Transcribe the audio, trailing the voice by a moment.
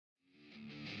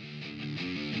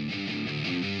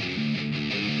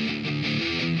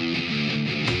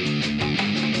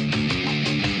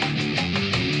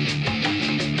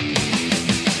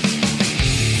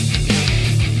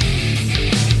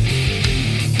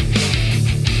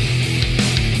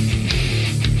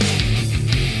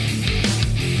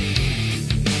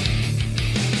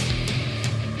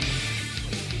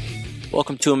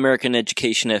Welcome to American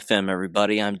Education FM,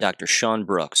 everybody. I'm Dr. Sean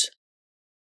Brooks.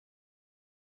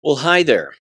 Well, hi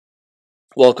there.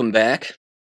 Welcome back.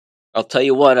 I'll tell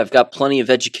you what, I've got plenty of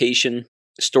education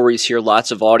stories here, lots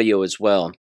of audio as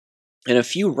well, and a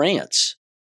few rants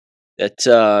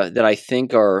that I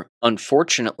think are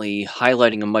unfortunately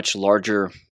highlighting a much larger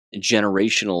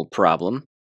generational problem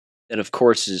that, of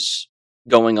course, is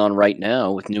going on right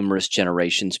now with numerous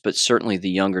generations, but certainly the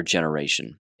younger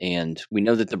generation. And we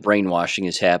know that the brainwashing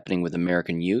is happening with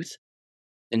American youth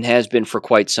and has been for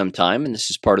quite some time, and this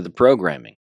is part of the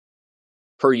programming.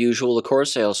 Per usual, of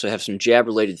course, I also have some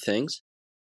jab-related things.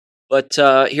 But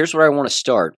here's where I want to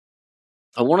start.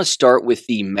 I want to start with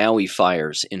the Maui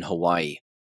fires in Hawaii.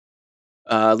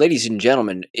 Ladies and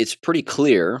gentlemen, it's pretty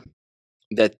clear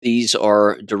that these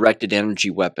are directed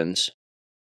energy weapons,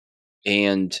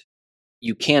 and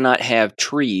you cannot have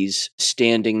trees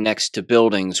standing next to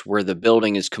buildings where the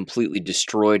building is completely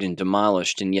destroyed and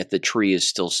demolished, and yet the tree is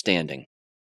still standing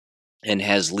and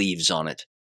has leaves on it.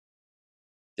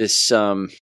 This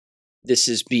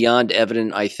is beyond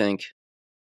evident, I think.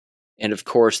 And of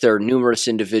course, there are numerous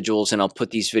individuals, and I'll put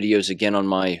these videos again on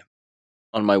my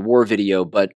war video,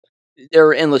 but there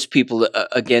are endless people,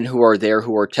 again, who are there,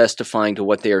 who are testifying to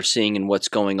what they are seeing and what's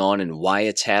going on and why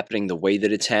it's happening the way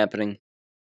that it's happening,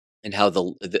 and how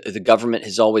the government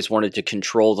has always wanted to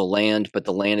control the land, but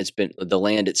the land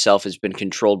itself has been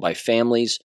controlled by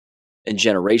families and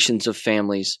generations of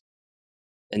families.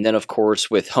 And then, of course,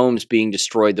 with homes being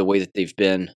destroyed the way that they've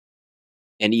been,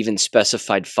 and even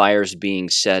specified fires being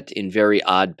set in very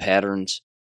odd patterns,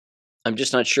 I'm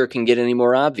just not sure it can get any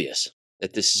more obvious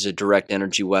that this is a direct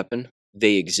energy weapon.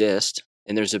 They exist.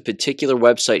 And there's a particular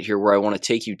website here where I want to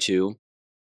take you to,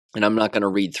 and I'm not going to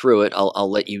read through it.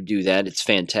 I'll let you do that. It's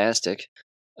fantastic.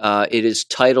 It is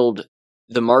titled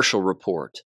The Marshall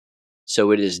Report.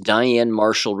 So it is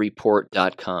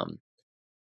DianeMarshallReport.com.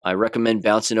 I recommend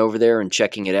bouncing over there and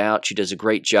checking it out. She does a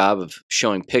great job of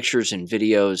showing pictures and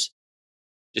videos,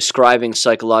 describing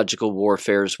psychological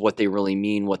warfares, what they really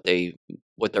mean, what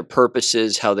their purpose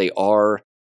is, how they are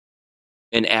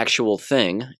an actual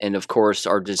thing, and of course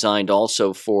are designed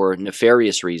also for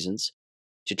nefarious reasons,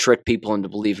 to trick people into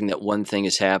believing that one thing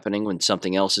is happening when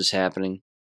something else is happening.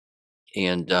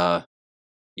 And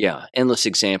endless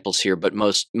examples here, but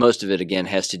most of it again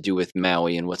has to do with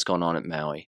Maui and what's going on at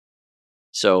Maui.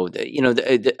 So,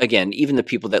 again, even the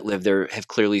people that live there have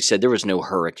clearly said there was no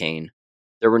hurricane.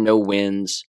 There were no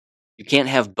winds. You can't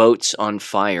have boats on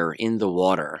fire in the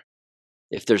water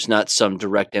if there's not some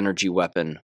direct energy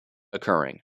weapon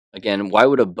occurring. Again, why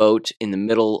would a boat in the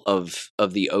middle of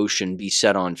the ocean be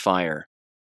set on fire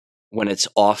when it's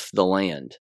off the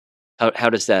land? How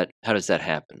does that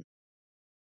happen?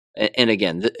 And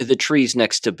again, the trees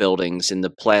next to buildings, and the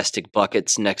plastic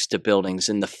buckets next to buildings,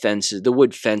 and the fences, the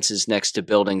wood fences next to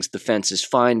buildings, the fence is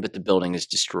fine, but the building is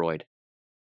destroyed.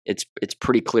 It's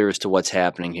pretty clear as to what's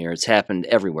happening here. It's happened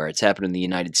everywhere. It's happened in the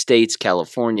United States,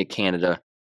 California, Canada.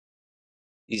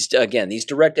 These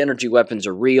direct energy weapons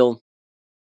are real,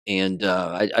 and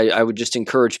I would just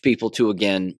encourage people to,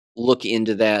 again, look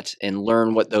into that and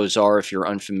learn what those are if you're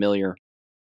unfamiliar.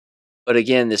 But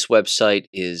again, this website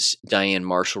is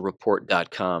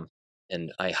DianeMarshallReport.com,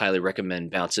 and I highly recommend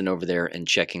bouncing over there and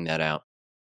checking that out.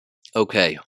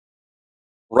 Okay,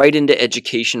 right into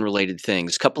education-related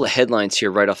things. A couple of headlines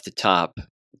here right off the top.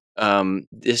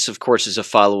 This, of course, is a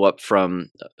follow-up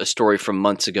from a story from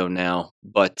months ago now,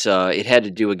 but it had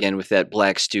to do again with that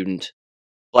black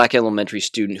elementary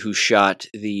student who shot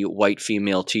the white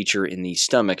female teacher in the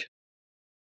stomach.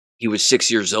 He was 6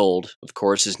 years old, of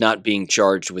course, is not being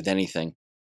charged with anything.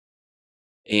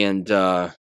 And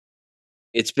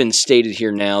it's been stated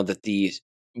here now that the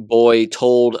boy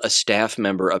told a staff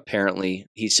member, apparently,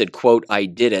 he said, quote, "I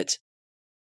did it."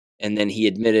 And then he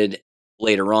admitted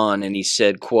later on, and he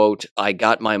said, quote, "I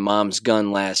got my mom's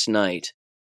gun last night."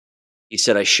 He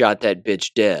said, "I shot that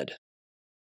bitch dead,"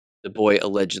 the boy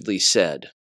allegedly said.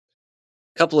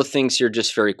 A couple of things here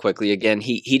just very quickly. Again,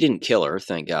 he didn't kill her,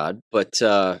 thank God, but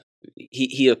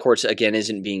he of course, again,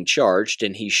 isn't being charged,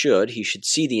 and he should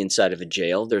see the inside of a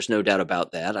jail. There's no doubt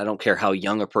about that. I don't care how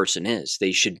young a person is.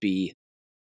 They should be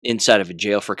inside of a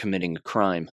jail for committing a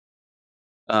crime.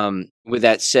 With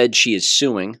that said, she is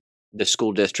suing the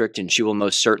school district, and she will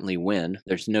most certainly win.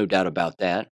 There's no doubt about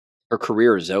that. Her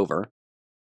career is over.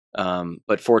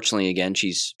 But fortunately, again,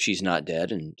 she's not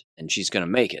dead, and she's going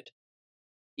to make it.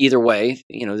 Either way,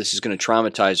 this is going to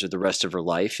traumatize her the rest of her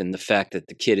life, and the fact that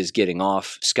the kid is getting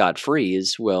off scot-free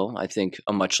is, well, I think,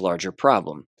 a much larger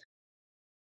problem.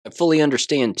 I fully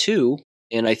understand, too,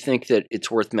 and I think that it's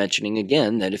worth mentioning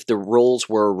again, that if the roles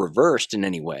were reversed in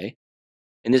any way,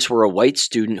 and this were a white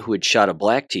student who had shot a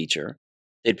black teacher,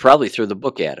 they'd probably throw the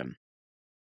book at him.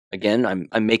 Again,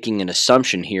 I'm making an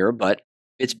assumption here, but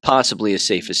it's possibly a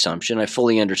safe assumption. I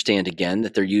fully understand again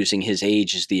that they're using his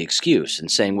age as the excuse and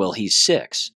saying, well, he's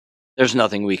 6. There's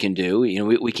nothing we can do.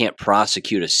 We can't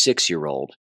prosecute a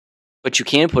 6-year-old, but you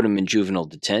can put him in juvenile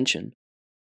detention.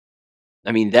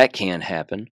 I mean, that can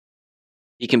happen.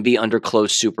 He can be under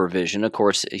close supervision. Of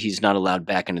course, he's not allowed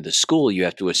back into the school, you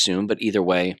have to assume, but either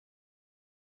way,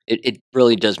 it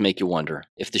really does make you wonder.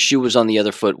 If the shoe was on the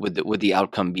other foot, would the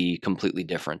outcome be completely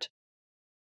different?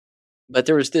 But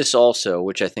there was this also,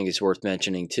 which I think is worth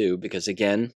mentioning too, because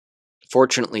again,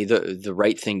 fortunately, the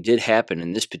right thing did happen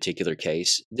in this particular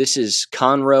case. This is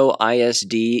Conroe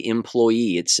ISD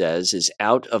employee, it says, is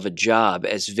out of a job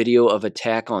as video of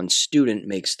attack on student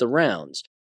makes the rounds.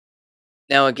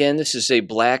 Now, again, this is a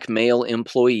black male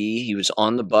employee. He was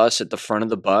on the bus at the front of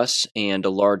the bus, and a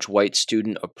large white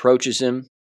student approaches him.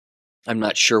 I'm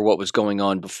not sure what was going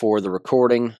on before the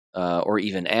recording or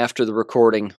even after the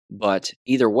recording, but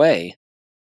either way,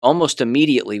 almost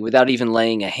immediately, without even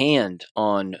laying a hand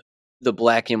on the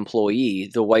black employee,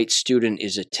 the white student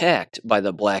is attacked by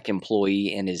the black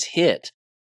employee and is hit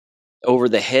over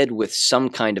the head with some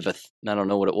kind of I don't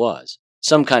know what it was,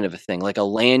 some kind of a thing, like a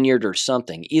lanyard or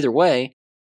something. Either way,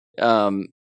 the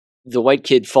white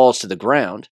kid falls to the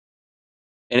ground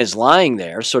and is lying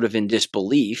there sort of in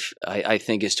disbelief, I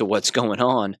think, as to what's going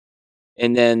on.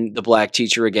 And then the black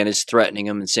teacher again is threatening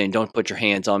him and saying, don't put your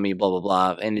hands on me, blah, blah,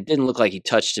 blah. And it didn't look like he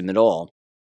touched him at all.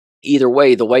 Either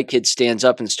way, the white kid stands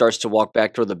up and starts to walk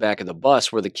back toward the back of the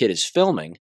bus where the kid is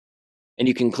filming. And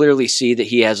you can clearly see that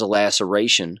he has a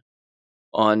laceration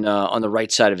on the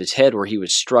right side of his head where he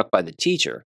was struck by the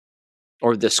teacher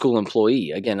or the school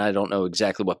employee. Again, I don't know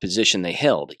exactly what position they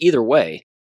held. Either way,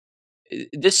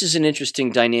 this is an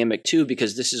interesting dynamic too,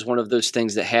 because this is one of those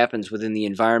things that happens within the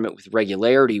environment with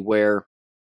regularity where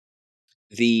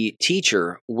the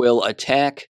teacher will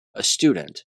attack a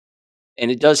student,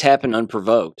 and it does happen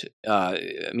unprovoked.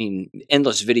 I mean,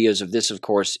 endless videos of this, of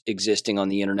course, existing on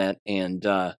the internet, and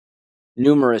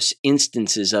numerous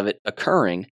instances of it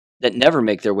occurring that never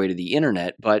make their way to the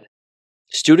internet, but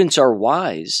students are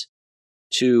wise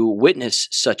to witness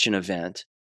such an event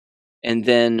and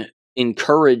then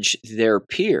encourage their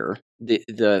peer,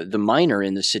 the minor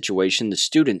in the situation, the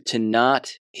student, to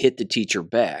not hit the teacher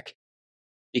back.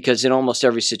 Because in almost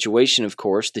every situation, of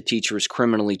course, the teacher is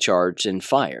criminally charged and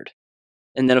fired.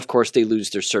 And then, of course, they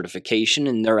lose their certification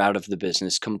and they're out of the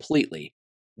business completely.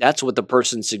 That's what the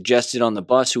person suggested on the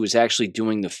bus who was actually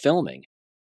doing the filming.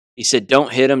 He said,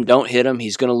 don't hit him,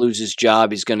 he's going to lose his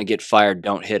job, he's going to get fired,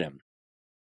 don't hit him.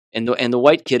 And the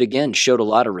white kid, again, showed a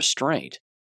lot of restraint.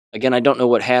 Again, I don't know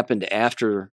what happened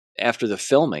after the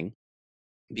filming,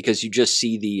 because you just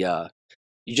see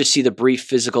the brief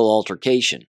physical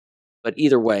altercation. But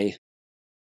either way,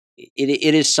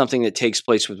 it is something that takes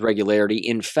place with regularity.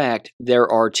 In fact, there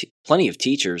are plenty of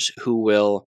teachers who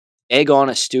will egg on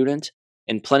a student,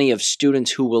 and plenty of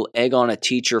students who will egg on a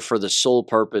teacher for the sole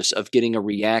purpose of getting a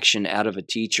reaction out of a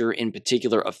teacher, in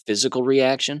particular a physical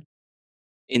reaction,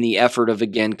 in the effort of,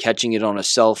 again, catching it on a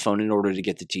cell phone in order to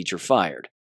get the teacher fired.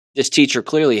 This teacher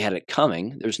clearly had it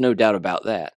coming. There's no doubt about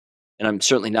that. And I'm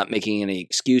certainly not making any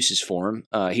excuses for him.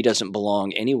 He doesn't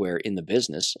belong anywhere in the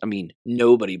business. I mean,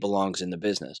 nobody belongs in the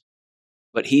business.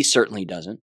 But he certainly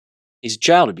doesn't. He's a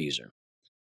child abuser.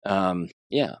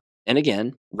 Yeah. And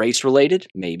again, race-related,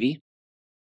 maybe.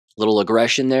 Little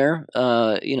aggression there,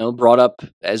 brought up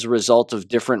as a result of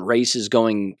different races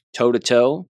going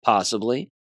toe-to-toe, possibly.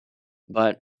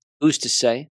 But who's to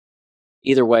say?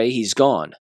 Either way, he's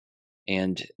gone.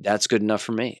 And that's good enough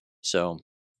for me. So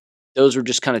those were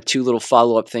just kind of two little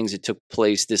follow-up things that took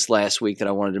place this last week that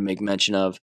I wanted to make mention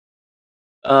of.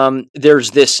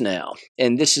 There's this now,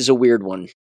 and this is a weird one.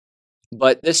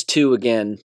 But this, too,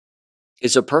 again,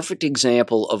 is a perfect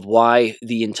example of why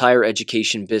the entire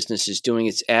education business is doing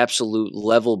its absolute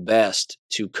level best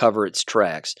to cover its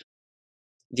tracks.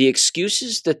 The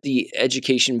excuses that the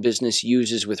education business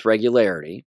uses with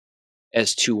regularity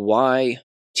as to why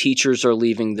teachers are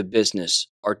leaving the business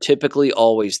are typically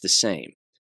always the same.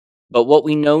 But what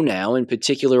we know now, in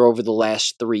particular over the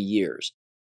last 3 years,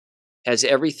 has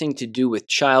everything to do with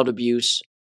child abuse.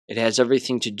 It has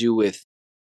everything to do with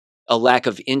a lack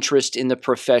of interest in the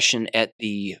profession at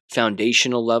the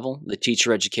foundational level, the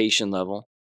teacher education level.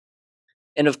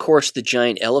 And of course, the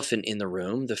giant elephant in the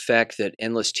room, the fact that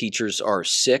endless teachers are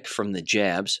sick from the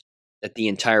jabs, that the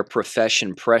entire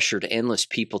profession pressured endless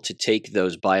people to take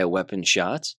those bioweapon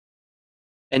shots,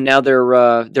 and now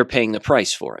they're paying the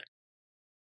price for it.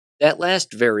 That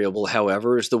last variable,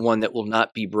 however, is the one that will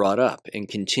not be brought up and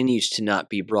continues to not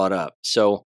be brought up.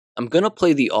 So I'm going to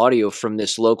play the audio from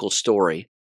this local story.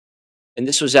 And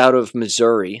this was out of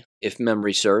Missouri, if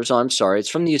memory serves. Oh, I'm sorry. It's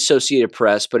from the Associated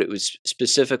Press, but it was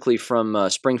specifically from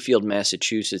Springfield,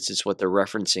 Massachusetts, is what they're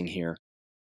referencing here.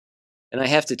 And I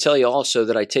have to tell you also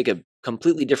that I take a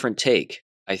completely different take,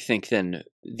 I think, than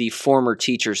the former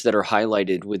teachers that are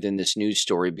highlighted within this news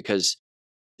story, because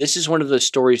this is one of those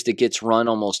stories that gets run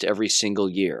almost every single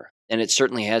year. And it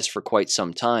certainly has for quite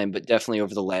some time, but definitely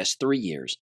over the last 3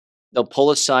 years. They'll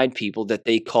pull aside people that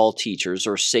they call teachers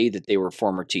or say that they were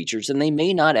former teachers, and they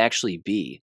may not actually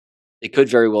be. They could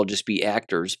very well just be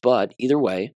actors, but either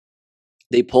way,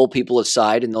 they pull people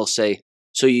aside and they'll say,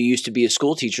 "So you used to be a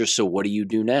school teacher, so what do you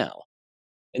do now?"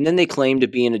 And then they claim to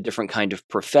be in a different kind of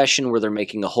profession where they're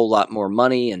making a whole lot more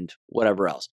money and whatever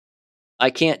else. I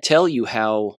can't tell you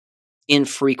how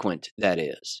infrequent that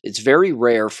is. It's very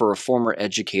rare for a former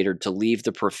educator to leave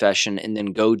the profession and then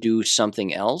go do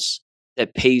something else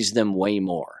that pays them way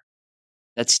more.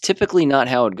 That's typically not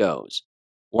how it goes.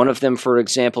 One of them, for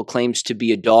example, claims to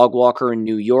be a dog walker in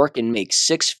New York and makes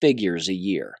 6 figures a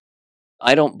year.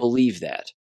 I don't believe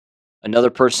that. Another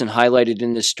person highlighted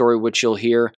in this story, which you'll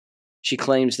hear, she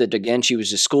claims that, again, she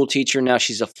was a school teacher, now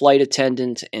she's a flight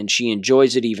attendant, and she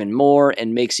enjoys it even more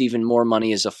and makes even more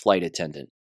money as a flight attendant.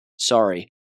 Sorry.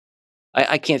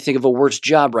 I can't think of a worse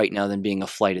job right now than being a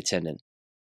flight attendant.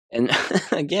 And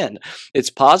again, it's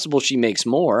possible she makes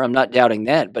more. I'm not doubting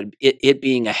that, but it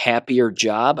being a happier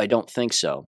job, I don't think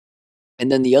so.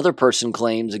 And then the other person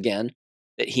claims, again,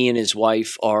 that he and his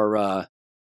wife are,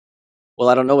 well,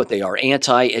 I don't know what they are,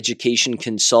 anti-education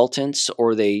consultants,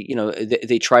 or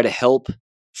they try to help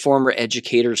former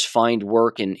educators find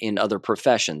work in other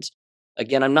professions.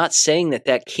 Again, I'm not saying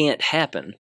that can't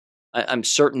happen. I'm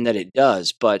certain that it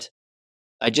does, but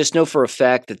I just know for a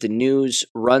fact that the news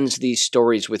runs these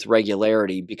stories with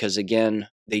regularity because, again,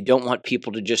 they don't want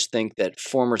people to just think that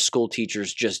former school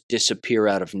teachers just disappear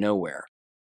out of nowhere.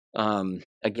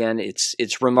 Again,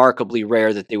 it's remarkably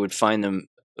rare that they would find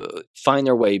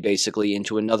their way basically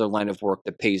into another line of work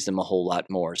that pays them a whole lot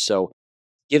more. So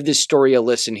give this story a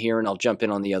listen here, and I'll jump in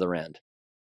on the other end.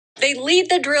 They lead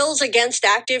the drills against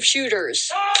active shooters.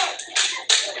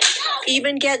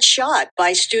 Even get shot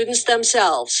by students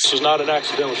themselves. This was not an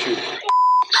accidental shooting.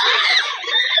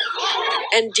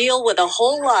 And deal with a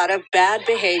whole lot of bad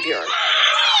behavior.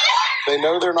 They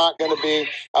know they're not going to be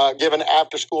given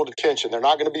after-school detention. They're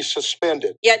not going to be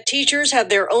suspended. Yet teachers have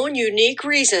their own unique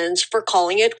reasons for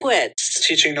calling it quits.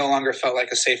 Teaching no longer felt like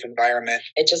a safe environment.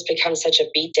 It just becomes such a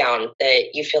beatdown that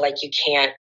you feel like you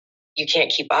can't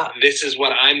keep up. This is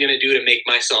what I'm going to do to make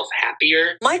myself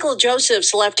happier. Michael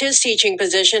Josephs left his teaching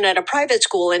position at a private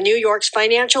school in New York's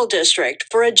financial district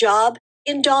for a job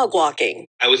in dog walking.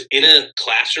 I was in a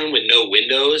classroom with no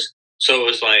windows, so it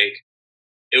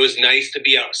was nice to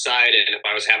be outside, and if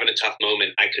I was having a tough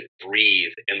moment, I could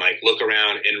breathe and look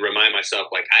around and remind myself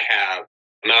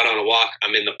I'm out on a walk,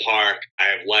 I'm in the park, I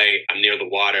have light, I'm near the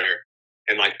water.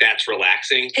 And that's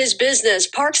relaxing. His business,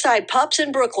 Parkside Pups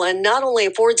in Brooklyn, not only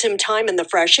affords him time in the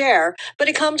fresh air, but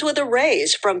it comes with a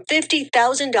raise from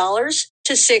 $50,000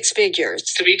 to 6 figures.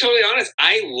 To be totally honest,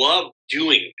 I love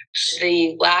doing this.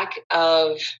 The lack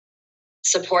of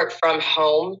support from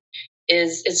home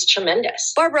is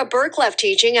tremendous. Barbara Burke left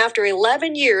teaching after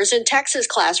 11 years in Texas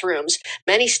classrooms.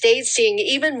 Many states seeing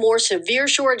even more severe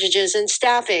shortages in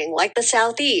staffing, like the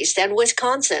Southeast and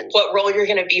Wisconsin. What role you're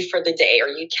going to be for the day? Are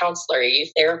you counselor? Are you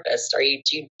therapist?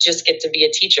 Do you just get to be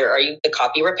a teacher? Are you the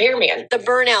copy repairman? The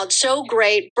burnout so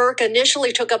great, Burke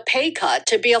initially took a pay cut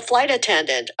to be a flight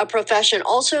attendant, a profession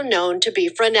also known to be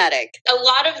frenetic. A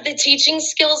lot of the teaching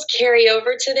skills carry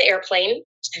over to the airplane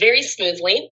very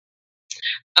smoothly.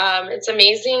 It's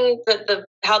amazing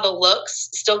how the looks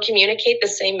still communicate the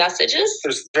same messages.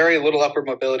 There's very little upper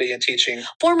mobility in teaching.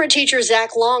 Former teacher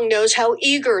Zach Long knows how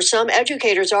eager some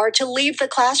educators are to leave the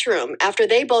classroom. After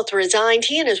they both resigned,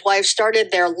 he and his wife started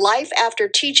their life after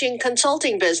teaching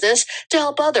consulting business to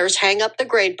help others hang up the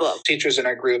gradebook. Teachers in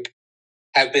our group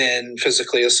have been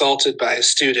physically assaulted by a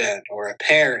student or a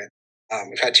parent.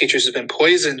 We've had teachers who've been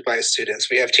poisoned by students.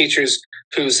 We have teachers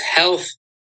whose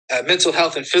mental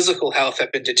health and physical health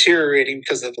have been deteriorating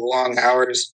because of the long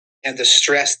hours and the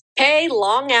stress. Pay,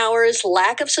 long hours,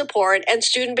 lack of support, and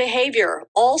student behavior,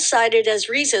 all cited as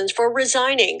reasons for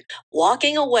resigning,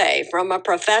 walking away from a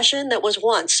profession that was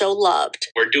once so loved.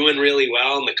 We're doing really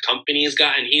well, and the company's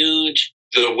gotten huge.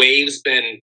 The wave's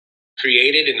been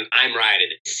created, and I'm riding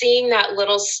it. Seeing that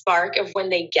little spark of when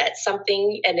they get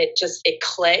something and it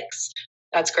clicks,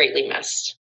 that's greatly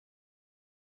missed.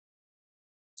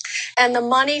 And the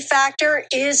money factor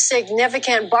is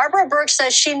significant. Barbara Brooks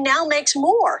says she now makes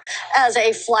more as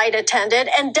a flight attendant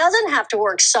and doesn't have to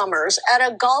work summers at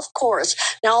a golf course.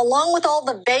 Now, along with all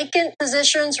the vacant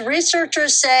positions,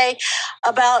 researchers say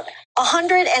about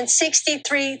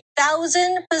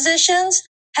 163,000 positions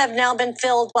have now been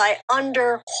filled by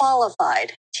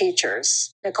underqualified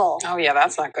teachers. Nicole. Oh, yeah,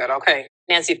 that's not good. Okay.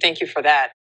 Nancy, thank you for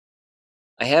that.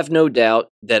 I have no doubt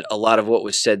that a lot of what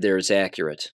was said there is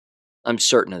accurate. I'm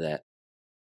certain of that.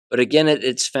 But again, at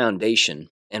its foundation,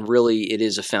 and really it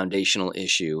is a foundational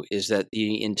issue, is that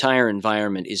the entire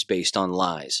environment is based on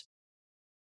lies.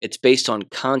 It's based on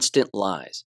constant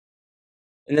lies.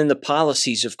 And then the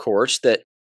policies, of course, that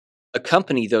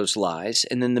accompany those lies,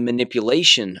 and then the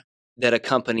manipulation that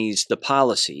accompanies the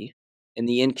policy, and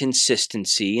the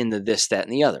inconsistency, and the this, that,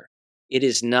 and the other. It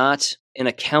is not an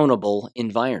accountable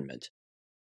environment.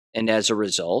 And as a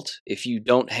result, if you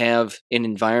don't have an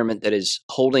environment that is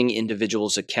holding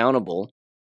individuals accountable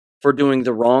for doing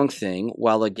the wrong thing,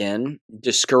 while again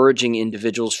discouraging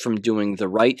individuals from doing the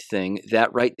right thing,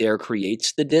 that right there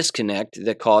creates the disconnect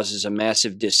that causes a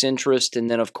massive disinterest, and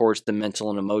then, of course, the mental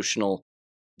and emotional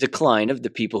decline of the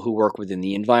people who work within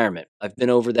the environment. I've been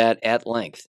over that at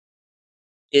length.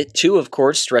 It, too, of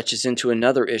course, stretches into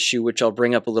another issue, which I'll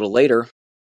bring up a little later,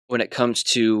 when it comes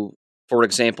to, for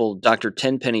example, Dr.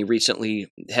 Tenpenny recently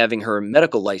having her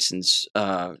medical license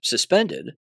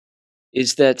suspended,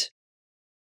 is that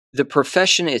the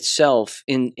profession itself,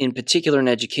 in particular in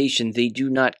education, they do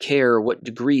not care what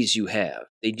degrees you have.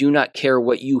 They do not care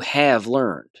what you have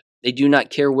learned. They do not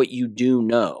care what you do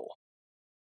know.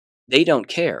 They don't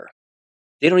care.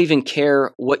 They don't even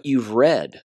care what you've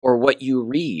read or what you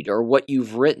read or what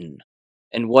you've written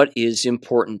and what is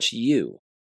important to you.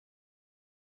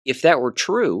 If that were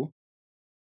true,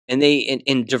 and they,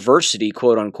 in diversity,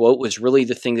 quote unquote, was really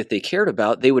the thing that they cared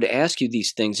about, they would ask you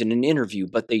these things in an interview,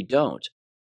 but they don't.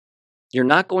 You're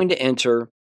not going to enter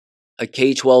a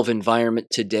K12 environment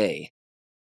today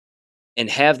and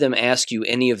have them ask you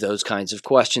any of those kinds of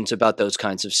questions about those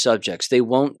kinds of subjects. They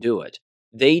won't do it.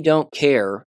 They don't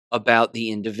care about the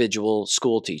individual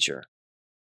school teacher.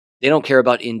 They don't care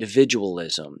about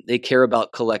individualism. They care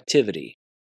about collectivity.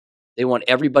 They want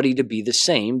everybody to be the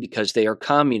same because they are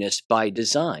communist by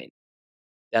design.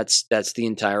 That's the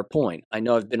entire point. I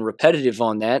know I've been repetitive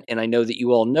on that, and I know that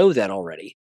you all know that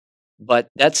already. But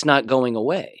that's not going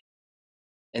away.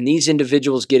 And these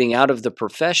individuals getting out of the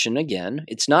profession, again,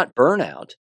 it's not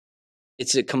burnout.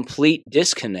 It's a complete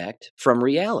disconnect from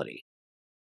reality.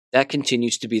 That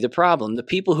continues to be the problem. The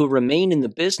people who remain in the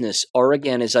business are,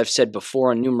 again, as I've said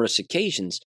before on numerous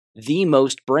occasions, the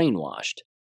most brainwashed.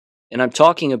 And I'm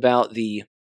talking about the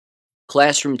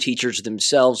classroom teachers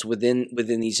themselves within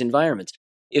these environments.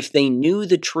 If they knew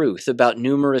the truth about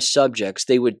numerous subjects,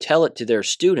 they would tell it to their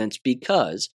students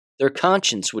because their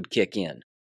conscience would kick in.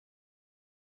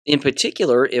 In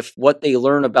particular, if what they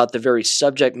learn about the very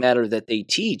subject matter that they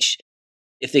teach,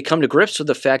 if they come to grips with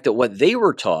the fact that what they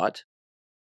were taught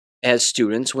as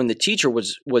students when the teacher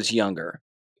was younger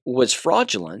was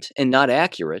fraudulent and not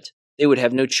accurate, they would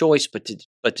have no choice but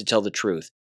to tell the truth.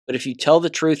 But if you tell the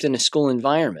truth in a school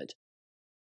environment,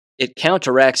 it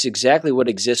counteracts exactly what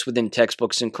exists within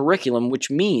textbooks and curriculum,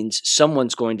 which means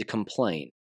someone's going to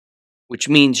complain, which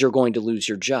means you're going to lose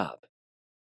your job.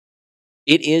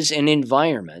 It is an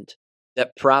environment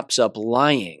that props up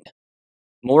lying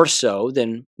more so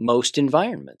than most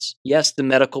environments. Yes, the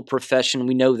medical profession,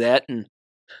 we know that, and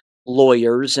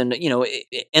lawyers and,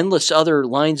 endless other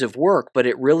lines of work, but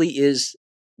it really is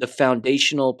the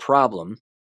foundational problem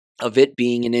of it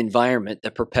being an environment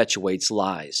that perpetuates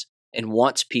lies and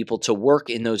wants people to work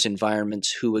in those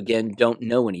environments who, again, don't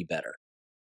know any better.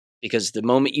 Because the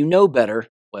moment you know better,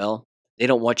 well, they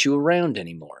don't want you around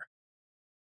anymore.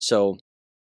 So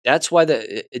that's why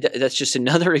that's just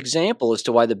another example as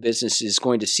to why the business is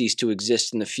going to cease to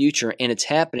exist in the future, and it's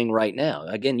happening right now.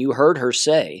 Again, you heard her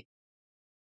say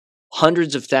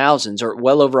hundreds of thousands, or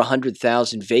well over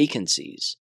 100,000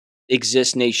 vacancies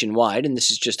exist nationwide, and this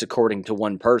is just according to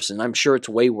one person. I'm sure it's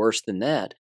way worse than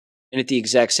that. And at the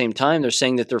exact same time, they're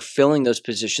saying that they're filling those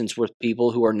positions with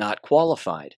people who are not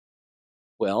qualified.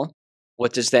 Well,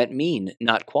 what does that mean,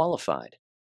 not qualified?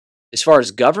 As far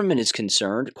as government is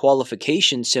concerned,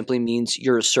 qualification simply means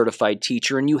you're a certified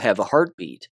teacher and you have a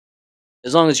heartbeat.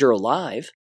 As long as you're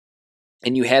alive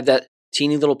and you have that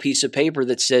teeny little piece of paper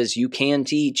that says you can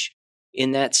teach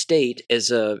in that state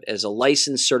as a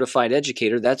licensed certified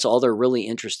educator, that's all they're really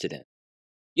interested in.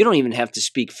 You don't even have to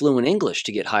speak fluent English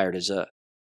to get hired as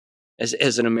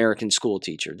an American school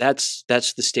teacher. That's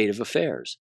the state of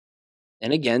affairs.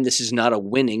 And again, this is not a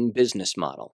winning business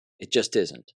model. It just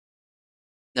isn't.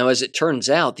 Now, as it turns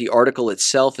out, the article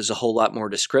itself is a whole lot more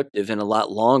descriptive and a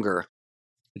lot longer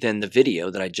than the video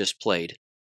that I just played.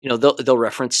 They'll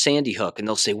reference Sandy Hook, and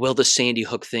they'll say, well, the Sandy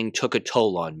Hook thing took a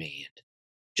toll on me. And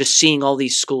just seeing all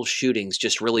these school shootings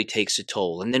just really takes a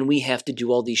toll. And then we have to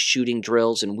do all these shooting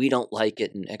drills, and we don't like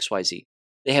it, and XYZ.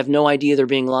 They have no idea they're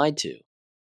being lied to.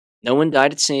 No one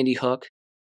died at Sandy Hook.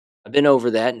 I've been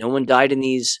over that. No one died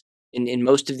in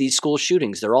most of these school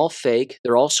shootings. They're all fake.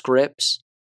 They're all scripts.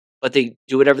 But they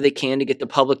do whatever they can to get the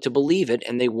public to believe it,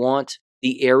 and they want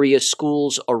the area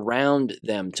schools around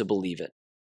them to believe it.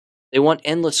 They want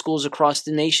endless schools across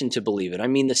the nation to believe it. I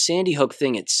mean, the Sandy Hook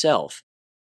thing itself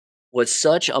was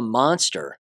such a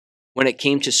monster when it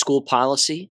came to school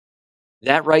policy.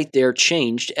 That right there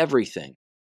changed everything.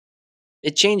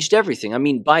 It changed everything. I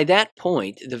mean, by that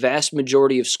point, the vast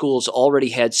majority of schools already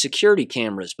had security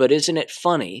cameras. But isn't it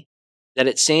funny that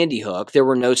at Sandy Hook, there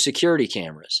were no security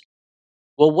cameras?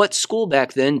 Well, what school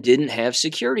back then didn't have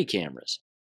security cameras?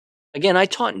 Again, I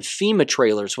taught in FEMA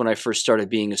trailers when I first started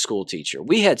being a school teacher.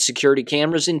 We had security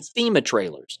cameras in FEMA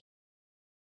trailers.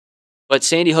 But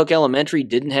Sandy Hook Elementary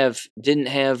didn't have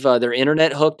their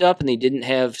internet hooked up, and they didn't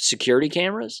have security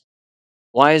cameras?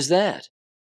 Why is that?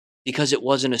 Because it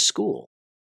wasn't a school.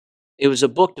 It was a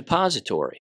book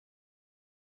depository.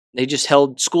 They just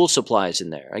held school supplies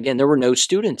in there. Again, there were no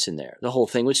students in there. The whole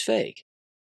thing was fake.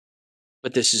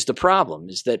 But this is the problem,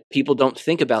 is that people don't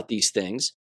think about these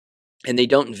things, and they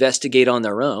don't investigate on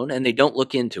their own, and they don't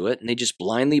look into it, and they just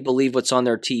blindly believe what's on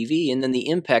their TV, and then the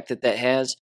impact that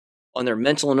has on their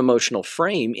mental and emotional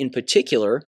frame, in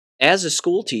particular, as a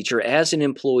school teacher, as an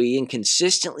employee, and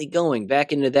consistently going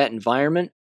back into that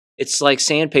environment, it's like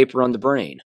sandpaper on the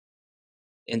brain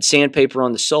and sandpaper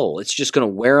on the soul. It's just going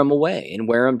to wear them away and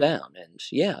wear them down. And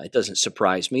yeah, it doesn't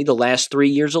surprise me. The last 3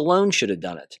 years alone should have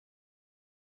done it.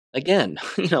 Again,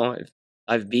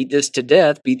 I've beat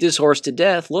this horse to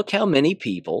death. Look how many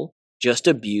people just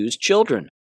abused children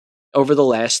over the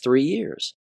last 3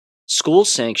 years.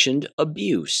 School-sanctioned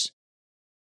abuse.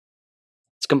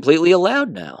 It's completely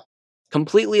allowed now.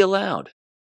 Completely allowed.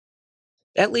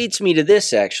 That leads me to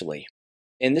this, actually.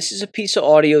 And this is a piece of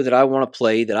audio that I want to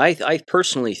play that I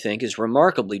personally think is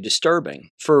remarkably disturbing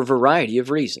for a variety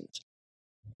of reasons.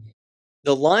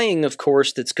 The lying, of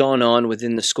course, that's gone on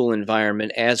within the school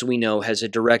environment, as we know, has a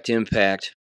direct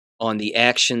impact on the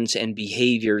actions and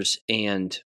behaviors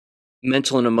and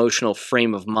mental and emotional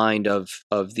frame of mind of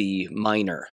the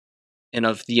minor and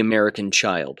of the American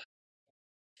child.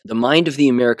 The mind of the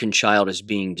American child is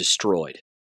being destroyed.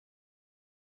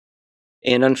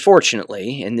 And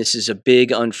unfortunately, and this is a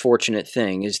big unfortunate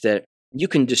thing, is that you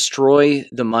can destroy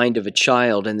the mind of a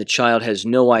child and the child has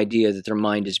no idea that their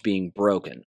mind is being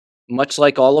broken. Much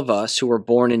like all of us who are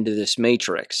born into this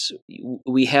matrix,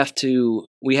 we have to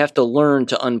learn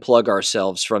to unplug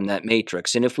ourselves from that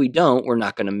matrix. And if we don't, we're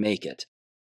not going to make it.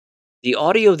 The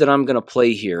audio that I'm going to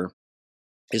play here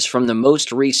is from the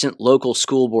most recent local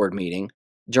school board meeting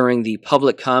during the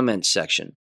public comments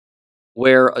section,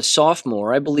 where a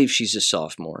sophomore, I believe she's a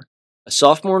sophomore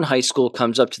in high school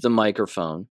comes up to the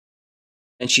microphone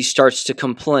and she starts to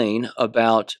complain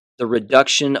about the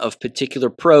reduction of particular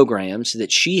programs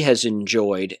that she has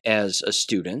enjoyed as a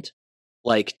student,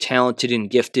 like talented and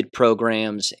gifted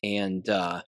programs and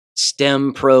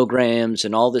STEM programs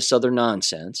and all this other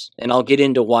nonsense. And I'll get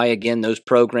into why, again, those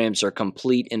programs are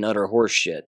complete and utter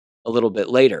horseshit a little bit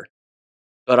later.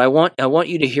 But I want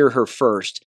you to hear her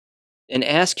first and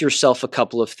ask yourself a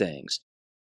couple of things.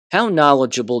 How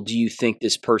knowledgeable do you think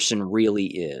this person really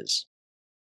is?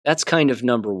 That's kind of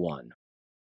number one.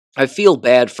 I feel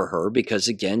bad for her because,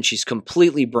 again, she's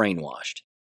completely brainwashed.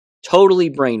 Totally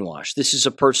brainwashed. This is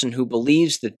a person who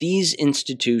believes that these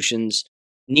institutions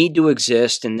need to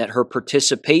exist and that her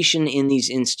participation in these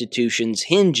institutions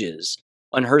hinges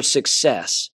on her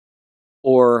success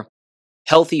or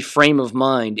healthy frame of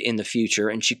mind in the future,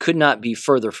 and she could not be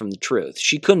further from the truth.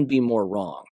 She couldn't be more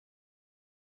wrong.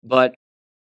 But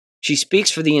she speaks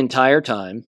for the entire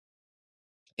time.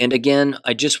 And again,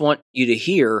 I just want you to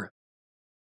hear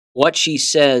what she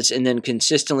says and then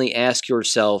consistently ask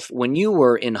yourself, when you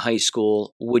were in high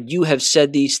school, would you have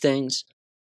said these things?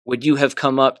 Would you have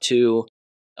come up to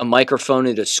a microphone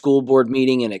at a school board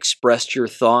meeting and expressed your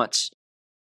thoughts?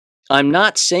 I'm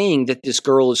not saying that this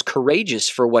girl is courageous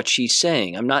for what she's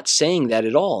saying. I'm not saying that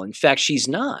at all. In fact, she's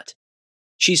not.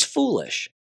 She's foolish.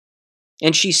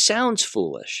 And she sounds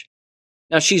foolish.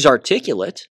 Now, she's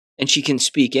articulate and she can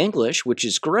speak English, which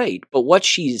is great. But what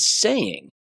she's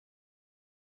saying,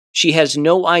 she has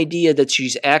no idea that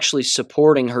she's actually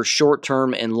supporting her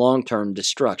short-term and long-term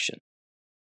destruction.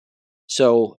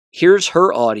 So here's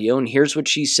her audio, and here's what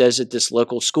she says at this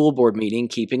local school board meeting,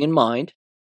 keeping in mind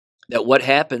that what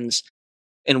happens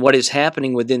and what is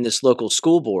happening within this local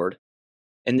school board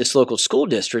and this local school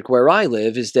district where I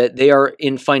live is that they are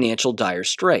in financial dire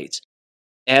straits,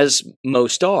 as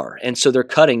most are. And so they're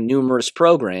cutting numerous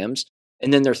programs,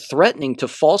 and then they're threatening to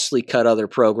falsely cut other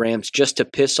programs just to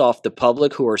piss off the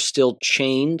public who are still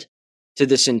chained to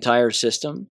this entire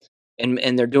system.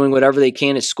 And they're doing whatever they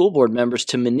can as school board members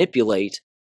to manipulate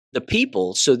the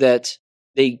people so that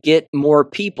they get more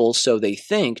people, so they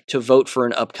think, to vote for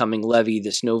an upcoming levy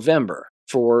this November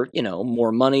for,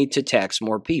 more money to tax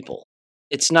more people.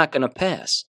 It's not going to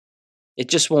pass. It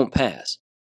just won't pass.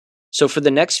 So for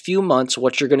the next few months,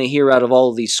 what you're going to hear out of all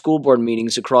of these school board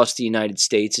meetings across the United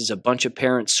States is a bunch of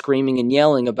parents screaming and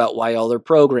yelling about why all their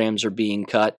programs are being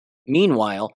cut.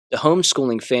 Meanwhile, the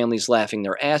homeschooling families laughing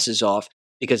their asses off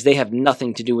because they have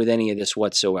nothing to do with any of this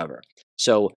whatsoever.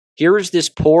 So here is this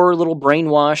poor little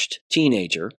brainwashed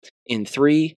teenager in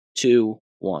 3, 2,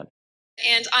 1.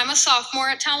 And I'm a sophomore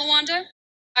at Talawanda.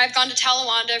 I've gone to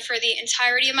Talawanda for the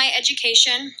entirety of my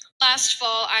education. Last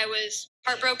fall, I was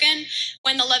heartbroken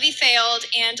when the levy failed,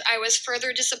 and I was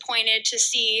further disappointed to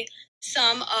see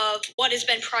some of what has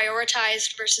been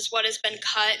prioritized versus what has been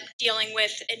cut, dealing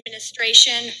with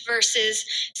administration versus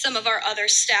some of our other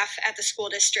staff at the school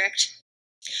district.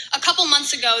 A couple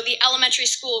months ago, the elementary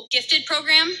school gifted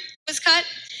program was cut,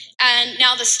 and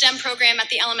now the STEM program at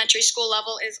the elementary school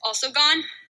level is also gone.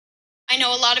 I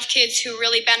know a lot of kids who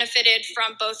really benefited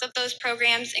from both of those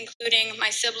programs, including my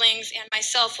siblings and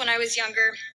myself when I was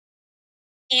younger.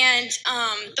 And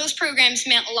those programs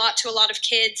meant a lot to a lot of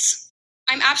kids.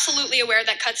 I'm absolutely aware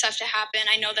that cuts have to happen.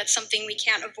 I know that's something we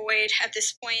can't avoid at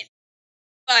this point.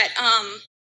 But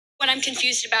what I'm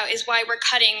confused about is why we're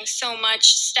cutting so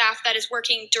much staff that is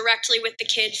working directly with the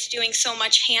kids, doing so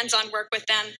much hands-on work with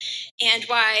them, and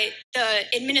why the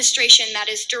administration that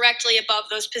is directly above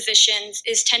those positions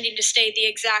is tending to stay the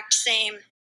exact same.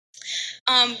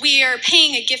 We are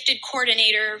paying a gifted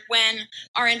coordinator when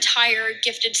our entire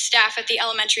gifted staff at the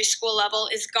elementary school level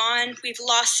is gone. We've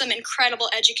lost some incredible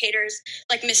educators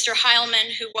like Mr.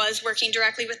 Heilman, who was working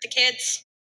directly with the kids.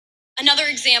 Another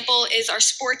example is our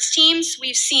sports teams.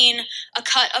 We've seen a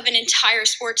cut of an entire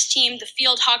sports team, the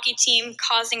field hockey team,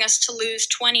 causing us to lose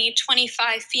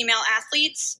 25 female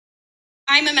athletes.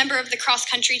 I'm a member of the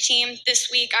cross-country team. This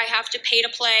week I have to pay to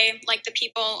play like the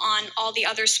people on all the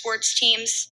other sports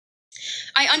teams.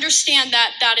 I understand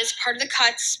that that is part of the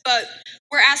cuts, but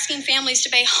we're asking families to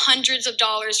pay hundreds of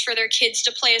dollars for their kids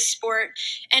to play a sport,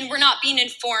 and we're not being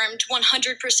informed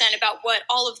 100% about what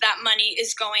all of that money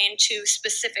is going to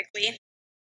specifically.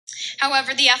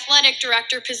 However, the athletic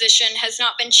director position has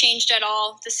not been changed at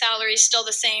all. The salary is still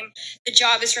the same. The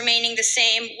job is remaining the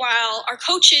same, while our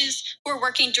coaches, who are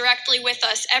working directly with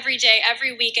us every day,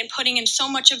 every week, and putting in so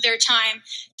much of their time,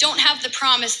 don't have the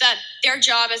promise that their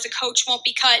job as a coach won't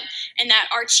be cut and that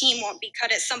our team won't be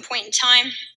cut at some point in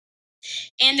time.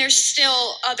 And there's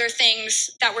still other things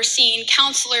that we're seeing.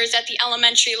 Counselors at the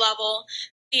elementary level,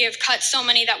 we have cut so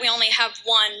many that we only have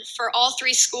one for all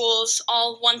 3 schools,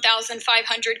 all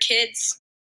 1,500 kids.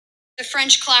 The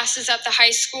French classes at the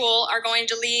high school are going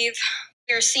to leave.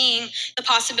 We're seeing the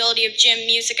possibility of gym,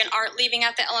 music, and art leaving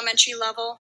at the elementary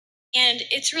level. And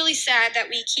it's really sad that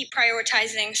we keep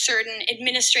prioritizing certain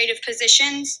administrative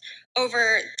positions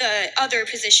over the other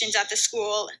positions at the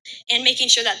school and making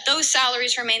sure that those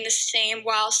salaries remain the same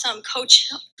while some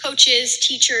coaches,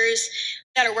 teachers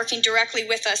that are working directly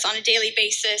with us on a daily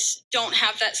basis don't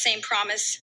have that same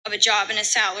promise of a job and a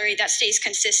salary that stays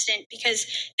consistent, because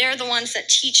they're the ones that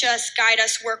teach us, guide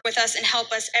us, work with us, and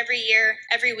help us every year,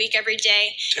 every week, every day.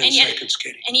 10 seconds,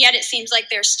 Katie. And yet it seems like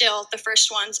they're still the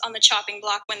first ones on the chopping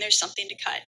block when there's something to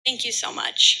cut. Thank you so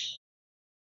much.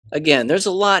 Again, there's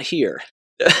a lot here.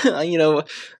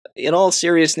 In all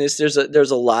seriousness, there's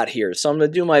a lot here. So I'm going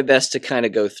to do my best to kind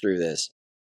of go through this.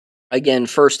 Again,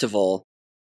 first of all,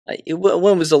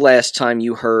 when was the last time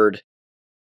you heard,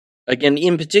 again,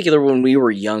 in particular when we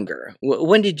were younger,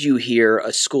 when did you hear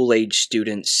a school-age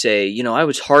student say, I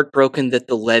was heartbroken that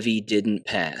the levy didn't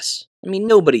pass? I mean,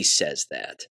 nobody says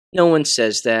that. No one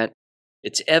says that.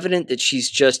 It's evident that she's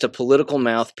just a political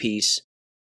mouthpiece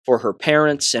for her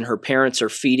parents, and her parents are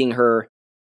feeding her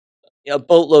a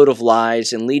boatload of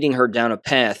lies and leading her down a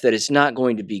path that is not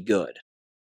going to be good.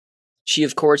 She,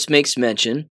 of course, makes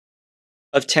mention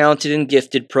of talented and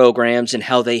gifted programs and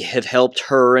how they have helped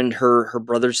her and her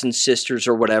brothers and sisters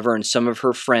or whatever and some of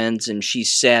her friends, and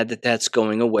she's sad that that's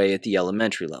going away at the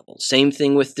elementary level. Same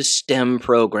thing with the STEM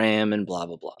program and blah,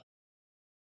 blah, blah.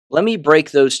 Let me break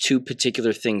those two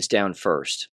particular things down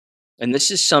first. And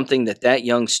this is something that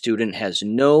young student has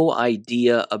no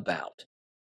idea about.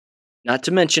 Not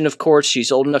to mention, of course,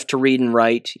 she's old enough to read and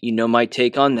write. You know my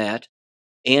take on that.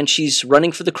 And she's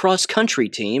running for the cross-country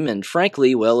team, and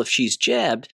frankly, well, if she's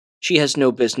jabbed, she has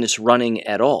no business running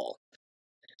at all.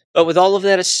 But with all of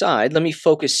that aside, let me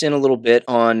focus in a little bit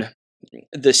on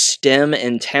the STEM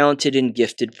and talented and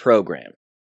gifted program.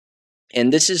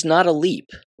 And this is not a leap,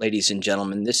 ladies and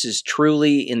gentlemen. This is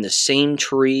truly in the same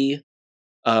tree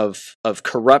of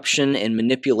corruption and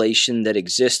manipulation that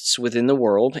exists within the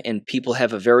world, and people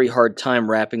have a very hard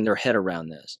time wrapping their head around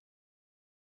this.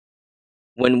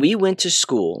 When we went to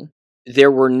school,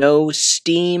 there were no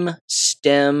STEAM,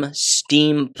 STEM,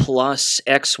 STEAM Plus,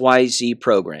 XYZ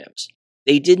programs.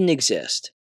 They didn't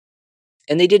exist.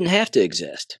 And they didn't have to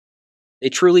exist. They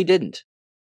truly didn't.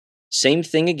 Same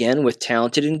thing again with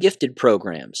talented and gifted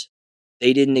programs.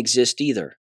 They didn't exist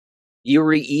either. You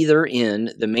were either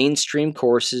in the mainstream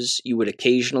courses you would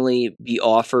occasionally be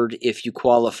offered if you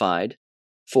qualified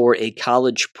for a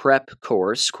college prep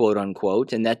course, quote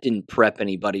unquote, and that didn't prep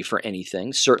anybody for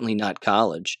anything, certainly not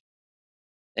college,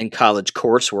 and college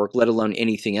coursework, let alone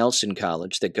anything else in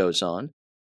college that goes on.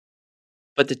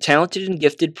 But the talented and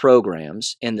gifted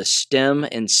programs and the STEM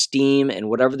and STEAM and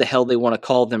whatever the hell they want to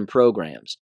call them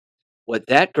programs, what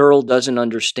that girl doesn't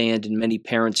understand and many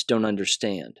parents don't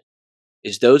understand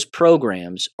is those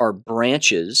programs are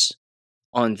branches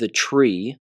on the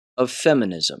tree of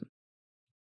feminism.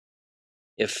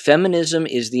 If feminism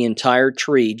is the entire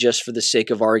tree, just for the sake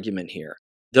of argument here,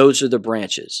 those are the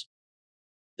branches.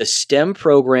 The STEM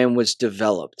program was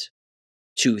developed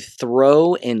to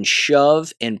throw and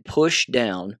shove and push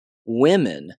down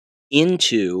women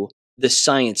into the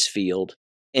science field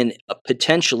and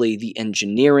potentially the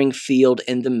engineering field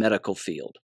and the medical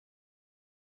field.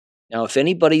 Now, if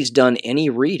anybody's done any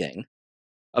reading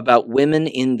about women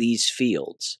in these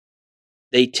fields,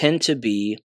 they tend to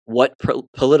be what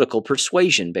political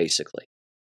persuasion, basically.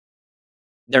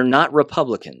 They're not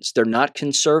Republicans. They're not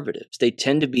conservatives. They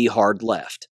tend to be hard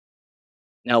left.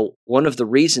 Now, one of the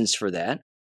reasons for that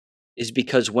is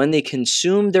because when they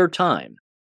consume their time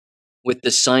with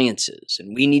the sciences,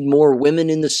 and we need more women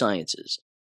in the sciences,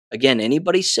 again,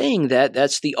 anybody saying that,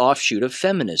 that's the offshoot of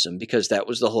feminism, because that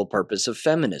was the whole purpose of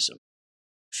feminism.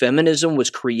 Feminism was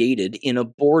created in a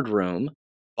boardroom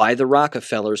by the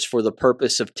Rockefellers for the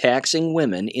purpose of taxing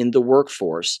women in the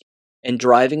workforce and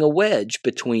driving a wedge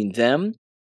between them,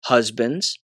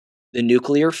 husbands, the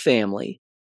nuclear family,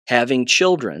 having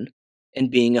children, and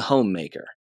being a homemaker.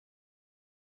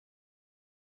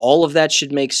 All of that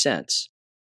should make sense,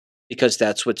 because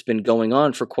that's what's been going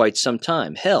on for quite some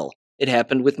time. Hell, it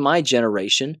happened with my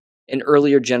generation and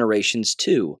earlier generations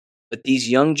too. But these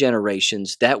young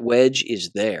generations, that wedge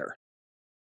is there.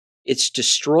 It's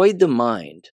destroyed the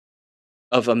mind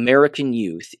of American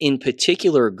youth, in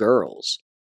particular girls,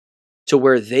 to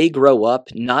where they grow up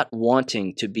not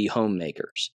wanting to be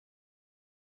homemakers.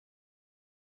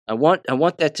 I want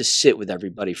that to sit with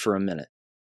everybody for a minute.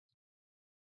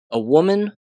 A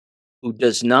woman who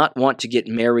does not want to get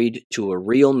married to a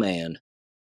real man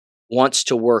wants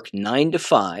to work 9 to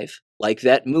 5, like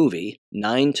that movie,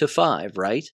 9 to 5,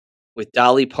 right? With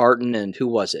Dolly Parton and who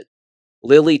was it?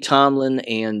 Lily Tomlin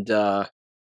and,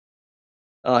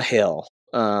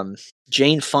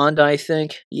 Jane Fonda, I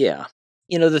think. Yeah.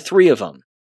 You know, the three of them.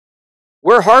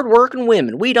 We're hardworking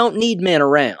women. We don't need men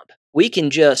around. We can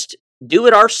just do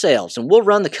it ourselves, and we'll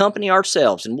run the company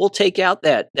ourselves, and we'll take out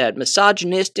that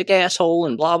misogynistic asshole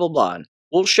and blah, blah, blah. And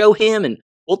we'll show him, and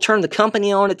we'll turn the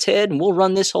company on its head, and we'll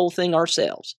run this whole thing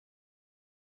ourselves.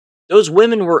 Those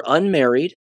women were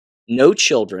unmarried, no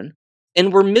children,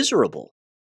 and were miserable.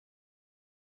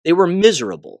 They were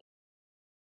miserable.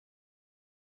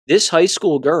 This high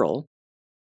school girl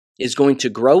is going to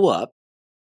grow up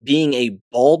being a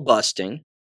ball-busting,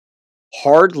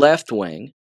 hard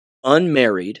left-wing,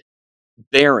 unmarried,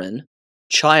 barren,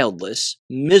 childless,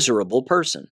 miserable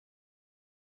person.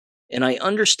 And I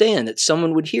understand that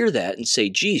someone would hear that and say,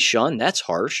 geez, Sean, that's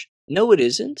harsh. No, it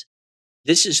isn't.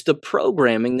 This is the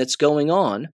programming that's going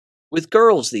on with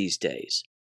girls these days.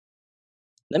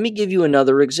 Let me give you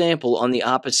another example on the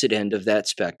opposite end of that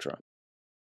spectrum.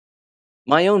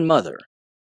 My own mother.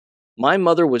 My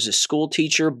mother was a school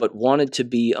teacher, but wanted to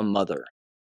be a mother.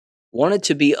 Wanted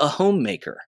to be a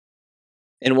homemaker.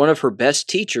 And one of her best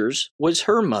teachers was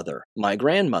her mother, my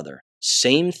grandmother.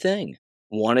 Same thing.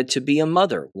 Wanted to be a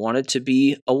mother. Wanted to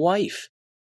be a wife.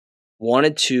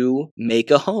 Wanted to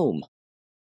make a home.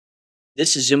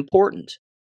 This is important.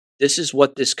 This is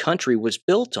what this country was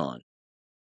built on.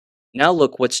 Now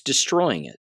look what's destroying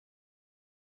it.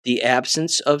 The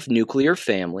absence of nuclear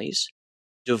families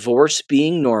divorce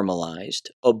being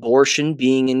normalized, abortion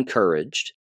being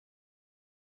encouraged,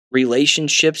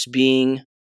 relationships being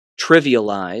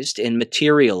trivialized and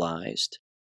materialized.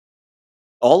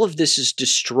 All of this is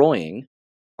destroying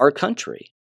our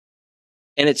country.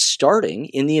 And it's starting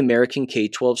in the American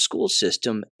K-12 school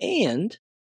system. And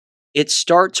it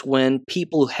starts when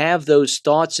people who have those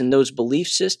thoughts and those belief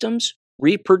systems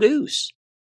reproduce.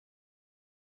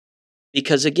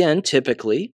 Because again,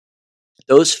 typically,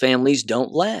 those families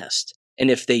don't last.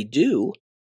 And if they do,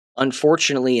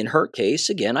 unfortunately, in her case,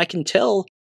 again, I can tell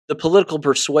the political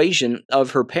persuasion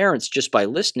of her parents just by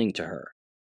listening to her.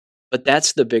 But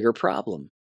that's the bigger problem.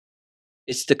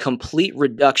 It's the complete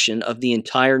reduction of the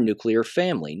entire nuclear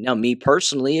family. Now, me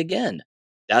personally, again,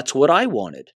 that's what I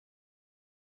wanted.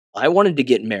 I wanted to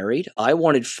get married. I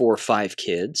wanted 4 or 5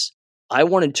 kids. I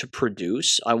wanted to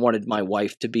produce. I wanted my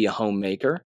wife to be a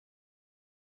homemaker.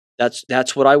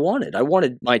 That's what I wanted. I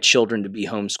wanted my children to be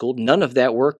homeschooled. None of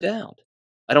that worked out.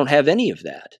 I don't have any of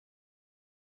that.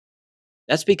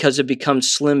 That's because it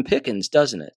becomes slim pickings,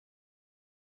 doesn't it?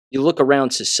 You look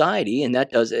around society, and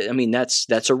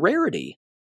that's a rarity.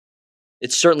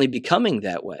 It's certainly becoming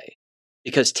that way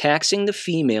because taxing the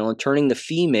female and turning the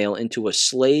female into a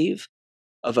slave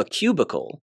of a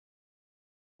cubicle,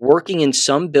 working in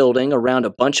some building around a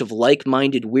bunch of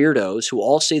like-minded weirdos who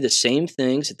all say the same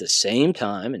things at the same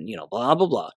time and, blah, blah,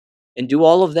 blah, and do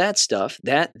all of that stuff,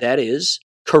 that is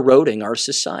corroding our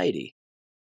society.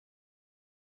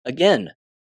 Again,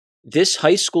 this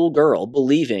high school girl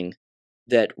believing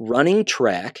that running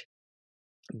track,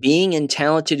 being in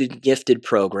talented and gifted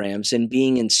programs, and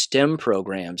being in STEM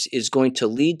programs is going to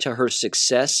lead to her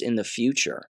success in the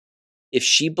future. If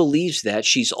she believes that,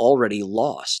 she's already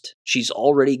lost. She's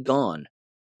already gone.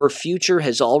 Her future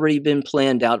has already been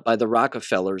planned out by the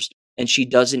Rockefellers, and she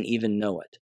doesn't even know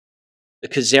it. The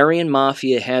Khazarian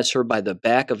Mafia has her by the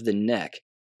back of the neck,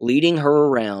 leading her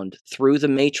around through the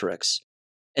matrix,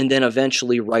 and then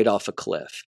eventually right off a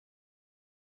cliff.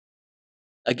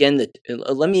 Again,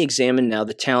 let me examine now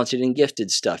the talented and gifted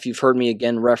stuff. You've heard me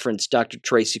again reference Dr.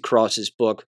 Tracy Cross's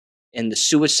book and the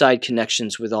suicide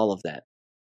connections with all of that.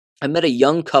 I met a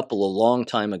young couple a long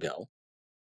time ago,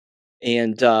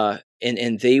 and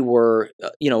they were,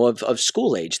 of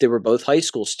school age. They were both high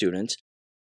school students,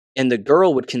 and the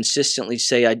girl would consistently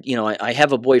say, I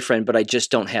have a boyfriend, but I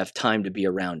just don't have time to be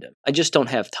around him. I just don't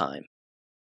have time.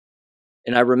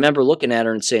 And I remember looking at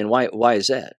her and saying, why is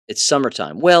that? It's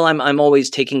summertime. Well, I'm always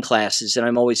taking classes, and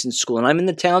I'm always in school, and I'm in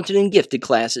the talented and gifted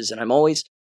classes, and I'm always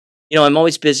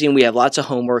busy, and we have lots of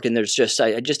homework, and I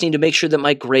just need to make sure that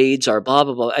my grades are blah,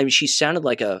 blah, blah. I mean, she sounded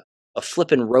like a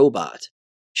flippin' robot.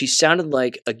 She sounded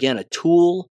like, again, a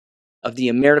tool of the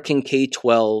American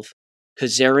K-12,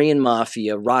 Khazarian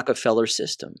Mafia, Rockefeller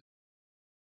system.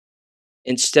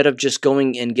 Instead of just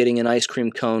going and getting an ice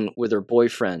cream cone with her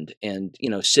boyfriend and,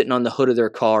 sitting on the hood of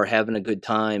their car, having a good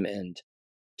time and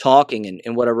talking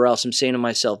and whatever else, I'm saying to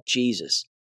myself, Jesus,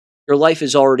 your life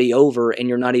is already over and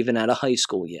you're not even out of high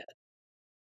school yet.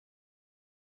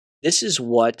 This is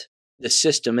what the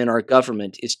system and our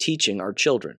government is teaching our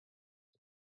children.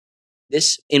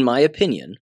 This, in my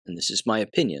opinion, and this is my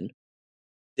opinion,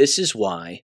 this is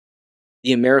why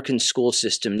the American school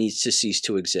system needs to cease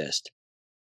to exist.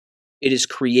 It is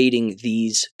creating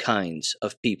these kinds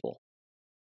of people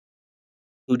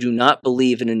who do not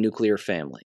believe in a nuclear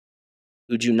family,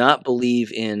 who do not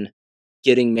believe in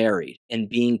getting married and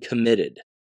being committed,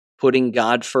 putting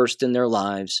God first in their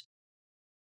lives,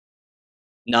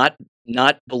 not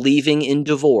believing in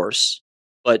divorce,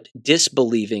 but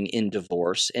disbelieving in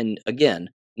divorce. And again,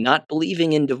 not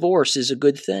believing in divorce is a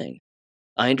good thing.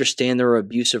 I understand there are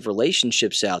abusive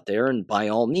relationships out there, and by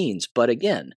all means, but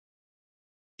again,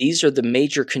 these are the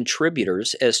major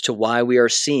contributors as to why we are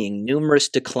seeing numerous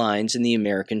declines in the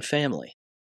American family.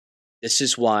 This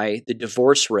is why the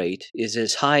divorce rate is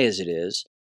as high as it is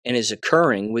and is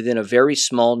occurring within a very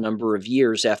small number of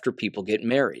years after people get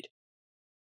married.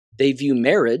 They view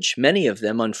marriage, many of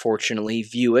them unfortunately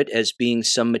view it as being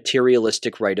some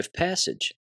materialistic rite of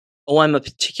passage. Oh, I'm a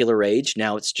particular age,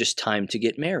 now it's just time to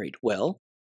get married. Well,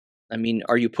 I mean,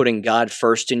 are you putting God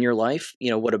first in your life?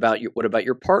 What about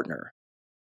your partner?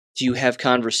 Do you have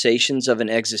conversations of an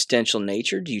existential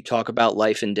nature? Do you talk about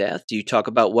life and death? Do you talk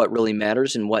about what really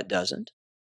matters and what doesn't?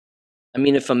 I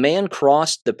mean, if a man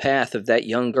crossed the path of that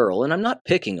young girl, and I'm not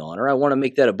picking on her, I want to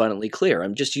make that abundantly clear.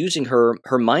 I'm just using her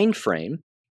mind frame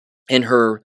and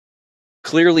her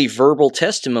clearly verbal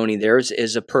testimony there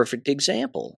is a perfect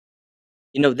example.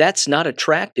 That's not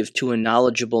attractive to a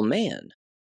knowledgeable man.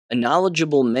 A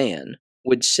knowledgeable man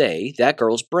would say that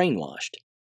girl's brainwashed.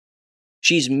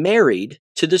 She's married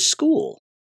to the school.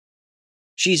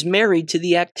 She's married to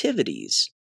the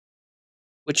activities,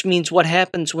 which means what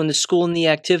happens when the school and the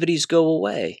activities go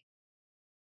away?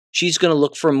 She's going to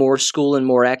look for more school and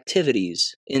more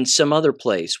activities in some other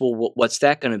place. Well, what's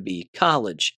that going to be?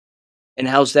 College. And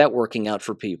how's that working out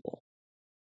for people?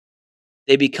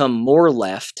 They become more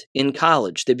left in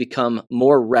college. They become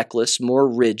more reckless,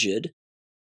 more rigid,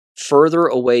 further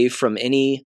away from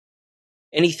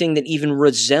anything that even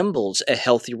resembles a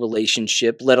healthy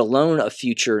relationship, let alone a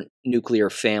future nuclear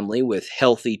family with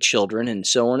healthy children and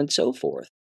so on and so forth.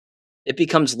 It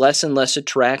becomes less and less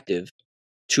attractive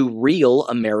to real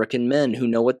American men who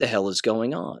know what the hell is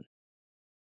going on.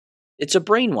 It's a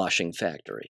brainwashing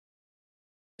factory.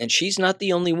 And she's not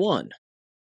the only one.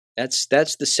 That's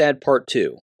the sad part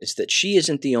too, is that she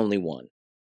isn't the only one.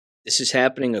 This is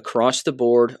happening across the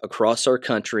board, across our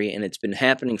country, and it's been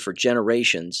happening for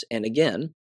generations. And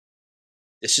again,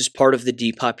 this is part of the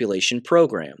depopulation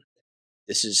program.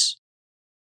 This is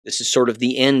sort of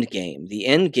the end game. The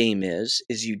end game is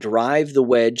you drive the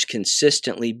wedge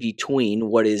consistently between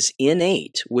what is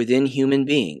innate within human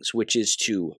beings, which is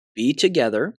to be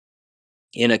together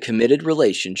in a committed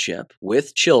relationship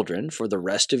with children for the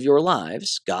rest of your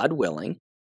lives, God willing,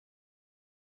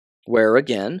 where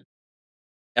again,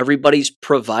 everybody's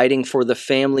providing for the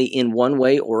family in one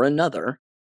way or another.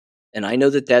 And I know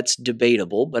that that's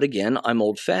debatable, but again, I'm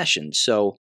old-fashioned,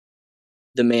 so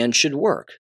the man should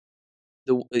work.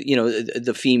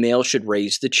 The female should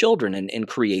raise the children and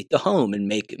create the home and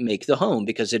make the home,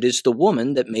 because it is the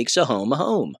woman that makes a home a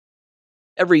home.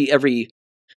 Every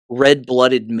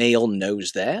red-blooded male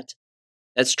knows that.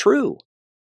 That's true.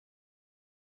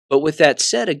 But with that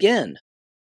said, again,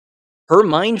 her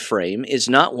mind frame is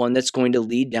not one that's going to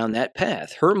lead down that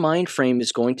path. Her mind frame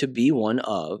is going to be one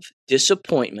of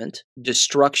disappointment,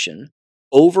 destruction,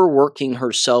 overworking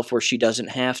herself where she doesn't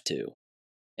have to,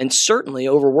 and certainly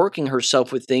overworking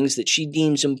herself with things that she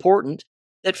deems important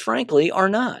that frankly are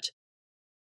not.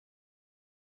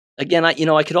 Again,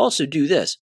 I could also do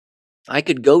this. I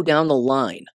could go down the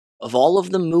line of all of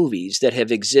the movies that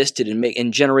have existed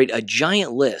and generate a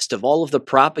giant list of all of the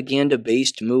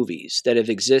propaganda-based movies that have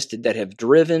existed that have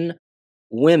driven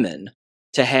women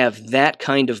to have that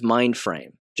kind of mind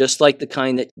frame, just like the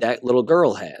kind that little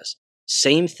girl has.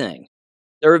 Same thing.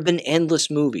 There have been endless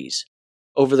movies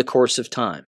over the course of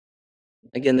time.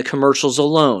 Again, the commercials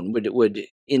alone would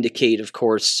indicate, of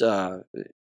course,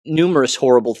 numerous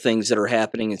horrible things that are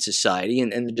happening in society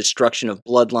and the destruction of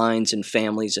bloodlines and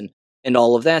families and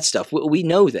all of that stuff. We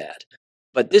know that.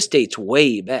 But this dates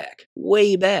way back,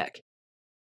 way back.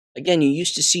 Again, you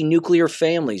used to see nuclear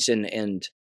families and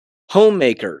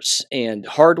homemakers and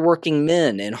hardworking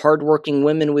men and hardworking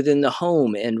women within the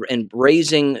home and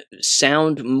raising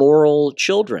sound moral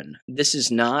children. This is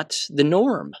not the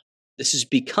norm. This is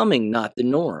becoming not the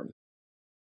norm.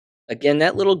 Again,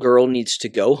 that little girl needs to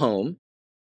go home.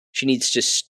 She needs to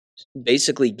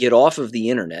basically get off of the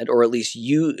internet, or at least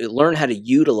learn how to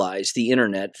utilize the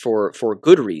internet for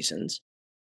good reasons.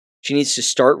 She needs to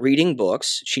start reading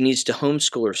books. She needs to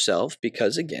homeschool herself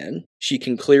because, again, she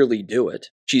can clearly do it.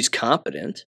 She's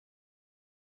competent.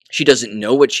 She doesn't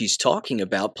know what she's talking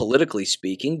about, politically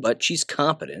speaking, but she's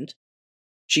competent.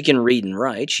 She can read and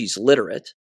write. She's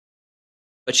literate.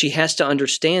 But she has to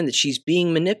understand that she's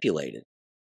being manipulated.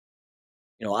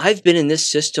 I've been in this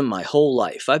system my whole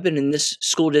life. I've been in this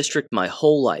school district my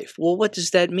whole life. Well, what does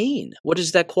that mean? What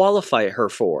does that qualify her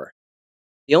for?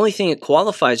 The only thing it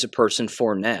qualifies a person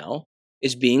for now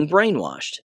is being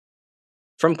brainwashed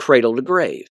from cradle to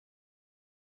grave.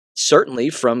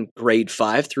 Certainly from grade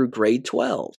 5 through grade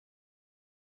 12.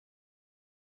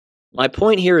 My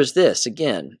point here is this,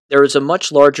 again, there is a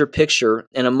much larger picture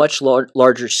and a much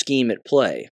larger scheme at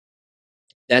play.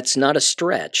 That's not a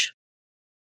stretch.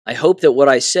 I hope that what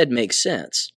I said makes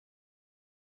sense.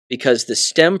 Because the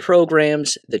STEM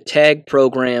programs, the tag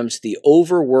programs, the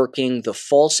overworking, the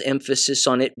false emphasis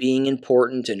on it being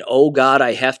important, and oh God,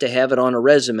 I have to have it on a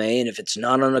resume, and if it's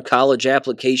not on a college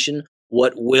application,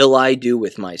 what will I do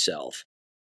with myself?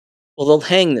 Well, they'll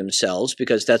hang themselves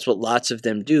because that's what lots of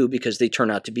them do because they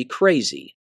turn out to be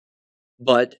crazy.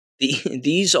 But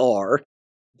these are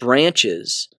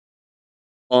branches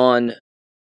on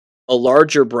a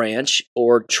larger branch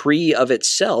or tree of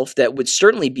itself that would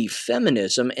certainly be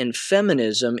feminism, and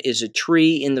feminism is a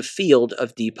tree in the field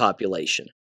of depopulation.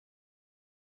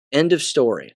 End of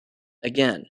story.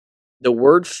 Again, the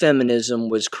word feminism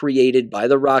was created by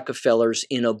the Rockefellers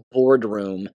in a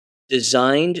boardroom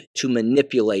designed to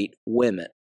manipulate women.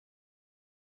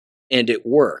 And it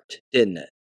worked, didn't it?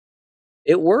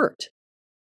 It worked.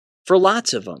 For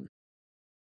lots of them.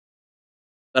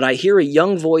 But I hear a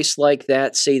young voice like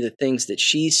that say the things that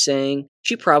she's saying.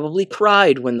 She probably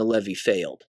cried when the levee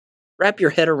failed. Wrap your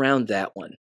head around that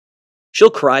one. She'll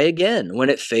cry again when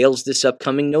it fails this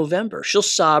upcoming November. She'll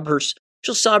sob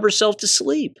herself to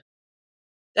sleep.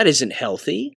 That isn't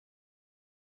healthy.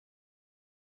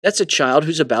 That's a child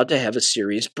who's about to have a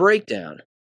serious breakdown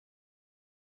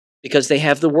because they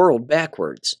have the world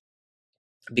backwards,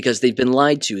 because they've been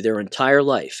lied to their entire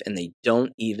life and they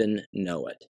don't even know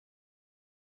it.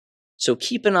 So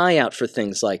keep an eye out for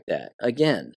things like that.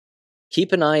 Again,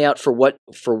 keep an eye out for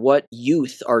what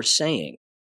youth are saying.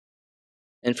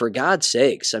 And for God's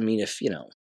sakes, I mean,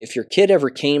 if your kid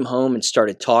ever came home and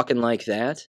started talking like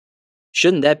that,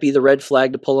 shouldn't that be the red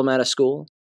flag to pull them out of school?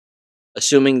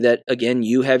 Assuming that, again,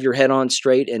 you have your head on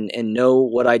straight and know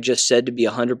what I just said to be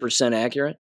 100%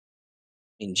 accurate?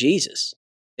 I mean, Jesus.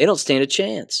 They don't stand a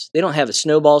chance. They don't have a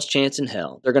snowball's chance in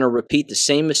hell. They're going to repeat the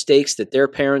same mistakes that their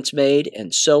parents made,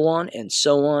 and so on, and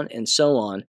so on, and so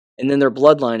on, and then their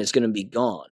bloodline is going to be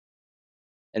gone.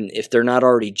 And if they're not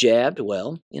already jabbed,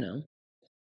 well,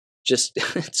 just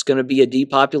it's going to be a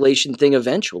depopulation thing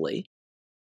eventually.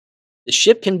 The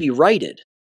ship can be righted,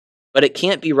 but it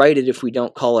can't be righted if we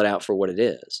don't call it out for what it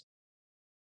is.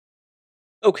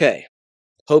 Okay,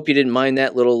 hope you didn't mind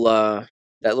that little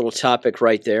topic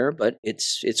right there, but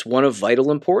it's one of vital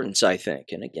importance, I think.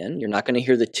 And again, you're not going to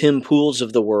hear the Tim Pools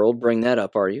of the world bring that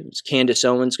up, are you? Is Candace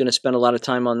Owens going to spend a lot of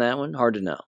time on that one? Hard to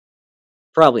know.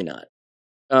 Probably not.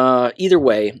 Either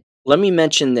way, let me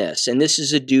mention this, and this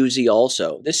is a doozy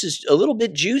also. This is a little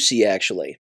bit juicy,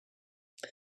 actually.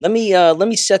 Let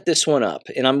me set this one up,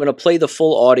 and I'm going to play the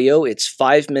full audio. It's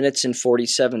 5 minutes and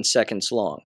 47 seconds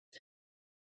long.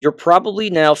 You're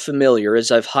probably now familiar, as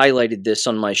I've highlighted this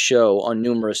on my show on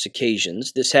numerous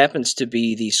occasions. This happens to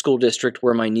be the school district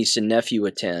where my niece and nephew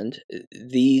attend.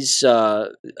 These,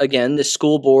 again, this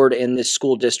school board and this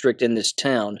school district in this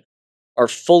town are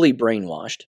fully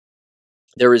brainwashed.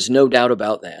 There is no doubt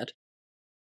about that.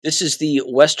 This is the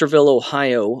Westerville,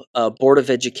 Ohio Board of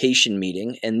Education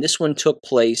meeting, and this one took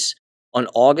place on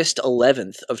August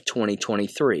 11th of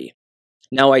 2023.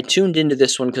 Now, I tuned into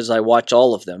this one because I watch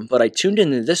all of them, but I tuned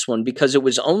into this one because it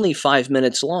was only 5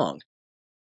 minutes long.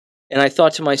 And I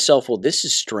thought to myself, well, this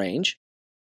is strange.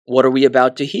 What are we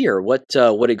about to hear? What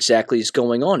exactly is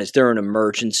going on? Is there an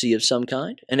emergency of some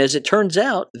kind? And as it turns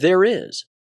out, there is.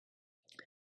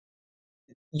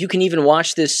 You can even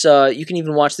watch this. You can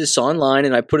even watch this online,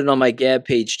 and I put it on my Gab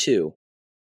page too.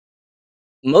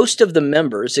 Most of the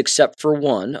members, except for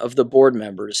one of the board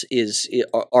members,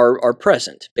 are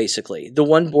present. Basically, the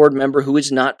one board member who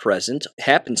is not present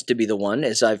happens to be the one,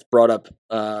 as I've brought up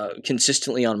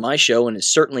consistently on my show, and is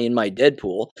certainly in my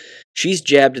Deadpool. She's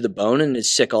jabbed to the bone and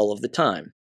is sick all of the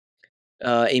time.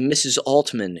 A Mrs.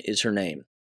 Altman is her name,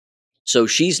 so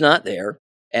she's not there,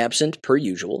 absent per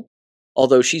usual.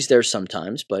 Although she's there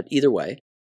sometimes, but either way.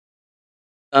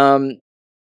 The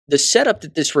setup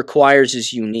that this requires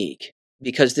is unique,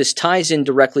 because this ties in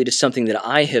directly to something that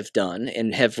I have done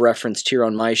and have referenced here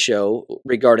on my show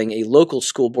regarding a local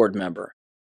school board member.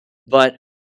 But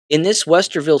in this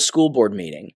Westerville school board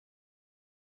meeting,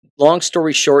 long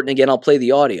story short, and again I'll play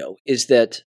the audio, is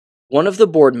that one of the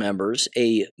board members,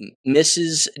 a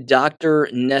Mrs. Dr.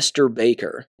 Nestor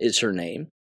Baker is her name,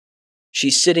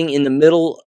 she's sitting in the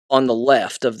middle on the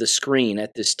left of the screen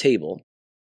at this table,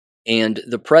 and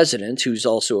the president, who's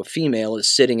also a female,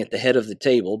 is sitting at the head of the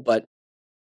table. But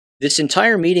this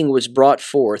entire meeting was brought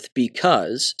forth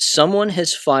because someone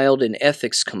has filed an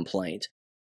ethics complaint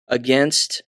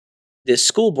against this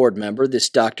school board member, this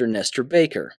Dr. Nestor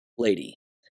Baker lady.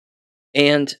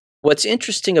 And what's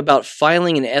interesting about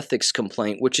filing an ethics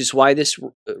complaint, which is why this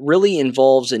really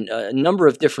involves a number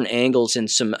of different angles and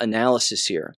some analysis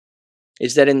here,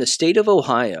 is that in the state of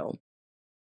Ohio,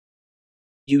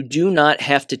 you do not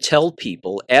have to tell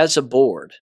people as a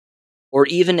board or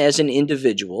even as an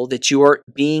individual that you are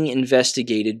being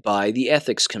investigated by the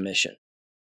Ethics Commission.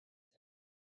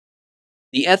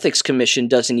 The Ethics Commission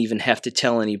doesn't even have to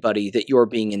tell anybody that you're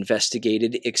being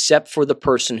investigated except for the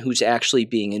person who's actually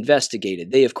being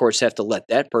investigated. They, of course, have to let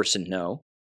that person know.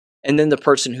 And then the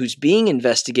person who's being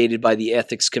investigated by the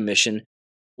Ethics Commission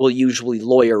will usually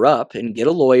lawyer up and get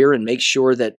a lawyer and make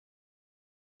sure that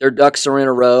their ducks are in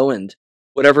a row and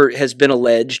whatever has been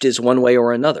alleged is one way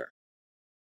or another.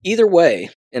 Either way,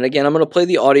 and again, I'm going to play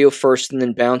the audio first and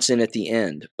then bounce in at the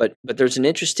end, but there's an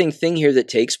interesting thing here that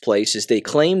takes place is they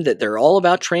claim that they're all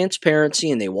about transparency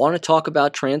and they want to talk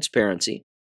about transparency,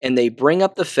 and they bring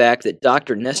up the fact that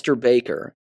Dr. Nestor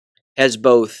Baker has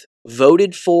both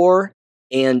voted for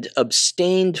and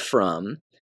abstained from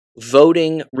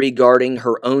voting regarding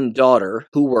her own daughter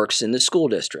who works in the school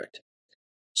district.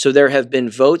 So there have been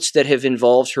votes that have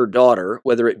involved her daughter,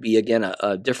 whether it be, again,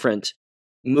 a different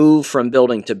move from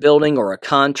building to building or a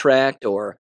contract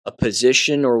or a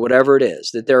position or whatever it is,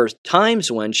 that there are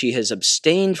times when she has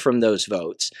abstained from those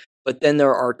votes, but then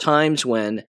there are times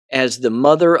when, as the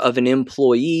mother of an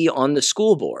employee on the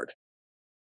school board,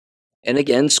 and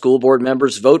again, school board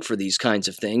members vote for these kinds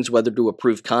of things, whether to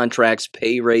approve contracts,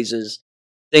 pay raises,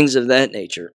 things of that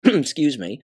nature, excuse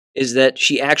me, is that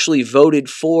she actually voted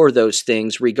for those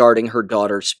things regarding her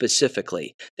daughter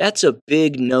specifically. That's a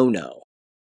big no-no.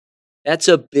 That's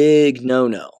a big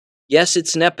no-no. Yes,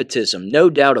 it's nepotism, no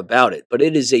doubt about it, but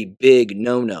it is a big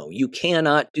no-no. You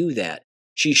cannot do that.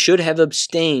 She should have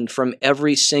abstained from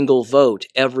every single vote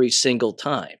every single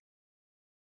time.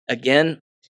 Again,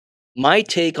 my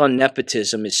take on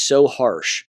nepotism is so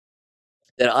harsh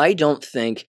that I don't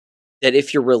think that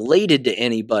if you're related to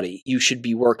anybody, you should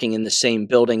be working in the same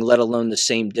building, let alone the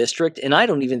same district. And I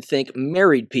don't even think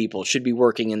married people should be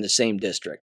working in the same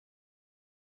district.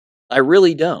 I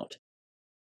really don't.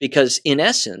 Because in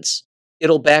essence,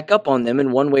 it'll back up on them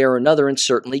in one way or another, and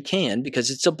certainly can,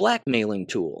 because it's a blackmailing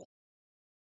tool.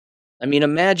 I mean,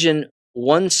 imagine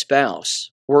one spouse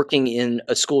working in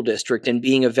a school district and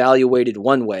being evaluated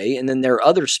one way, and then their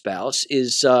other spouse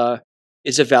is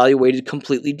evaluated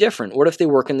completely different. What if they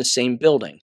work in the same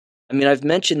building? I mean, I've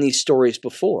mentioned these stories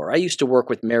before. I used to work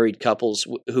with married couples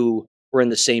who were in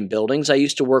the same buildings. I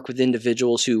used to work with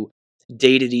individuals who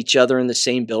dated each other in the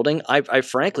same building. I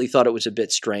frankly thought it was a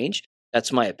bit strange.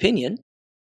 That's my opinion.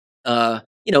 But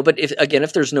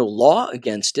if there's no law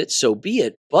against it, so be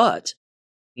it. But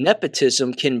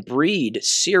nepotism can breed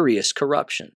serious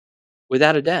corruption,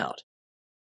 without a doubt.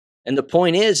 And the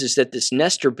point is that this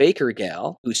Nestor Baker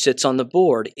gal who sits on the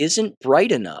board isn't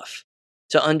bright enough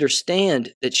to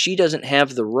understand that she doesn't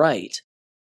have the right,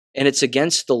 and it's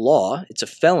against the law, it's a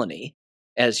felony,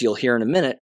 as you'll hear in a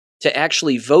minute, to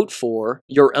actually vote for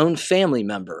your own family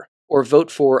member or vote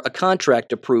for a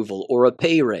contract approval or a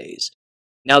pay raise.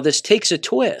 Now, this takes a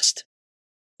twist.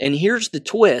 And here's the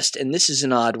twist, and this is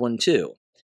an odd one too.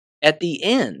 At the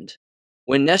end,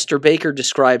 when Nestor Baker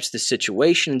describes the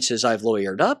situation and says, I've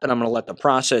lawyered up and I'm going to let the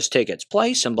process take its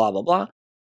place and blah, blah, blah,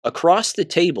 across the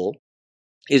table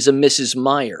is a Mrs.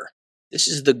 Meyer. This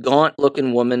is the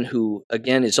gaunt-looking woman who,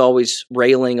 again, is always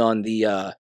railing on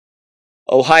the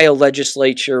Ohio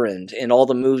legislature and all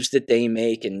the moves that they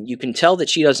make, and you can tell that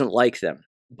she doesn't like them.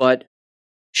 But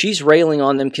she's railing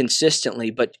on them consistently,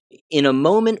 but in a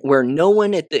moment where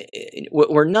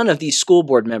where none of these school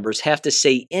board members have to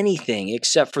say anything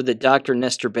except for the Dr.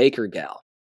 Nestor Baker gal,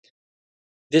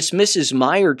 this Mrs.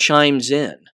 Meyer chimes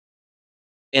in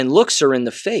and looks her in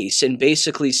the face and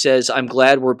basically says, I'm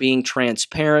glad we're being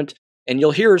transparent. And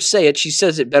you'll hear her say it. She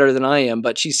says it better than I am,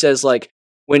 but she says, like,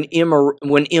 when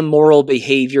immoral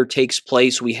behavior takes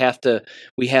place, we have to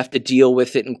deal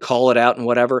with it and call it out and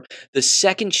whatever. The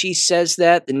second she says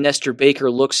that, the Nestor Baker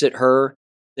gal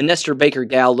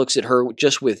looks at her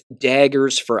just with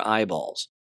daggers for eyeballs,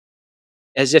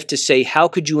 as if to say, how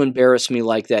could you embarrass me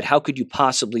like that? How could you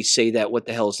possibly say that? What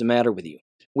the hell is the matter with you?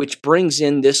 Which brings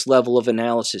in this level of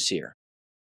analysis here.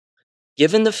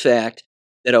 Given the fact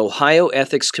that Ohio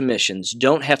ethics commissions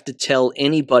don't have to tell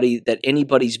anybody that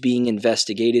anybody's being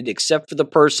investigated except for the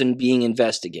person being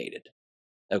investigated,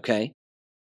 okay?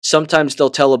 Sometimes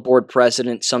they'll tell a board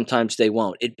president, sometimes they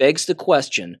won't. It begs the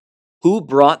question, who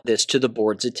brought this to the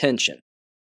board's attention?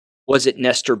 Was it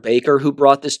Nestor Baker who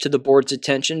brought this to the board's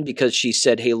attention because she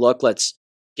said, hey, look, let's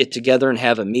get together and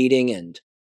have a meeting and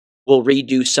we'll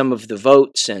redo some of the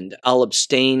votes and I'll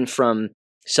abstain from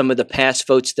some of the past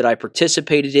votes that I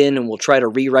participated in, and we'll try to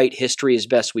rewrite history as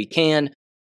best we can.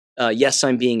 Yes,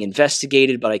 I'm being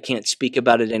investigated, but I can't speak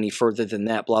about it any further than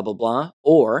that, blah, blah, blah.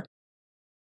 Or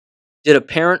did a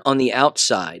parent on the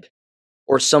outside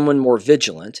or someone more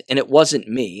vigilant, and it wasn't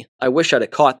me, I wish I'd have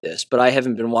caught this, but I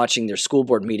haven't been watching their school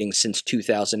board meetings since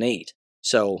 2008,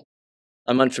 so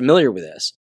I'm unfamiliar with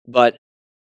this, but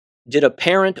did a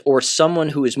parent or someone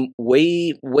who is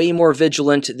way more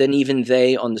vigilant than even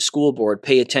they on the school board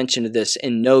pay attention to this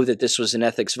and know that this was an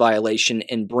ethics violation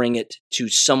and bring it to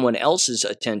someone else's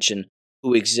attention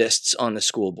who exists on the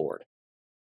school board?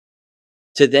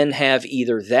 To then have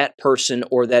either that person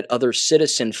or that other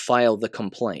citizen file the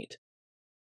complaint.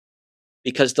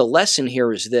 Because the lesson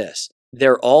here is this: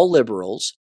 they're all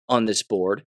liberals on this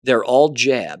board, they're all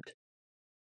jabbed,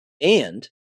 and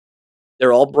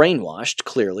they're all brainwashed,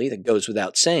 clearly, that goes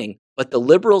without saying, but the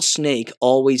liberal snake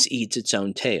always eats its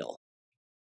own tail.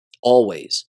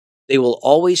 Always. They will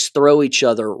always throw each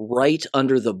other right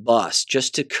under the bus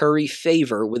just to curry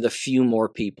favor with a few more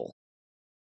people.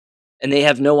 And they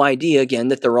have no idea, again,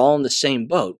 that they're all in the same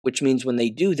boat, which means when they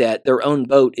do that, their own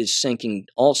boat is sinking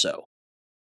also.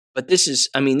 But this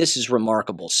is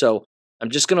remarkable. So I'm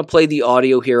just going to play the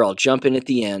audio here. I'll jump in at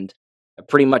the end. I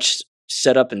pretty much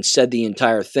set up and said the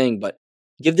entire thing, but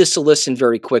give this a listen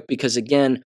very quick because,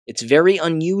 again, it's very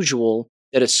unusual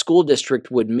that a school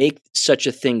district would make such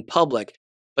a thing public,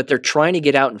 but they're trying to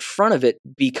get out in front of it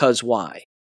because why?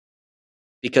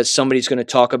 Because somebody's going to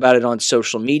talk about it on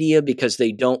social media, because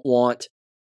they don't want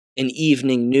an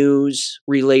evening news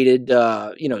related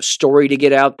story to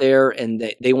get out there, and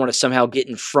they want to somehow get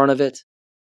in front of it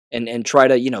and try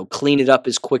to clean it up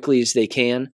as quickly as they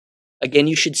can. Again,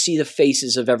 you should see the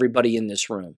faces of everybody in this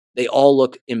room. They all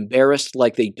look embarrassed,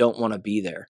 like they don't want to be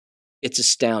there. It's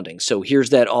astounding. So here's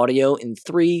that audio in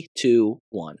 3, 2,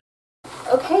 1.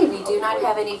 Okay, we do not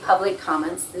have any public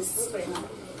comments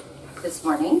this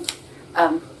morning,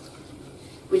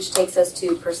 which takes us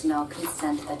to personnel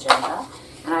consent agenda.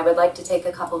 And I would like to take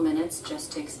a couple minutes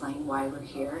just to explain why we're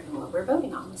here and what we're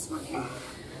voting on this morning.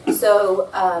 So,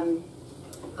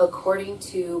 according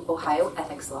to Ohio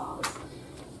ethics laws,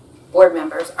 board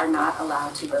members are not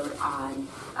allowed to vote on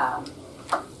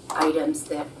items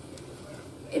that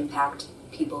impact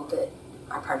people that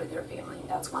are part of their family.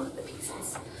 That's one of the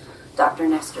pieces. Dr.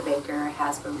 Nestor Baker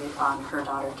has voted on her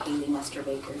daughter Kaylee Nestor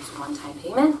Baker's one-time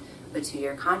payment, a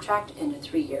 2-year contract, and a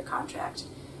 3-year contract.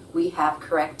 We have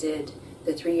corrected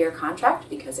the 3-year contract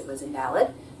because it was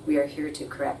invalid. We are here to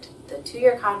correct the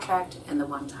 2-year contract and the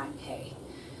one-time pay.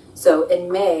 So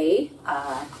in May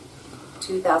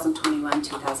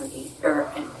 2008,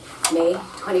 or May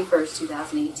 21st,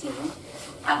 2018,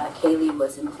 Kaylee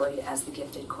was employed as the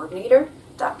gifted coordinator.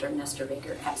 Dr. Nestor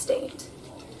Baker abstained.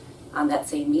 On that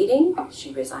same meeting,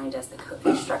 she resigned as the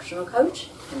instructional coach,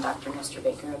 and Dr. Nestor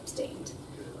Baker abstained.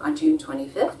 On June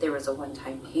 25th, there was a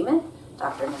one-time payment.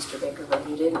 Dr. Nestor Baker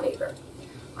voted in favor.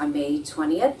 On May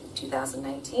 20th,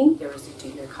 2019, there was a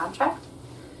 2-year contract.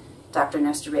 Dr.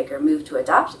 Nestor Baker moved to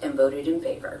adopt and voted in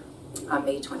favor. On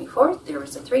May 24th, there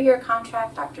was a 3-year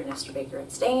contract. Dr. Nestor Baker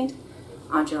abstained.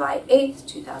 On July 8th,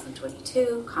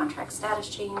 2022, contract status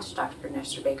changed. Dr.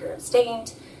 Nestor Baker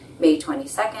abstained. May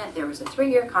 22nd, there was a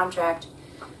 3-year contract.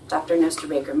 Dr. Nestor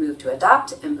Baker moved to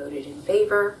adopt and voted in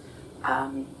favor.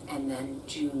 And then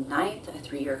June 9th, a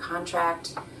 3-year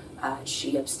contract.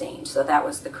 She abstained. So that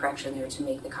was the correction there to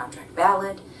make the contract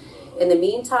valid. In the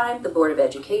meantime, the Board of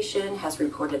Education has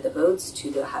reported the votes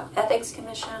to the Ohio Ethics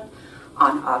Commission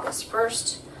on August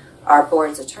 1st. Our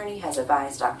board's attorney has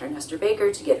advised Dr. Nestor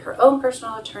Baker to get her own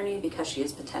personal attorney because she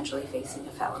is potentially facing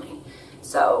a felony.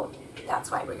 So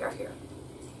that's why we are here.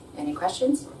 Any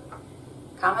questions?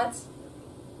 Comments?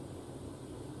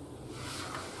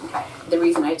 Okay. The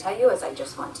reason I tell you is I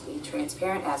just want to be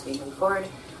transparent as we move forward.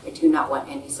 I do not want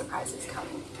any surprises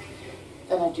coming.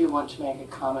 Then I do want to make a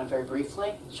comment very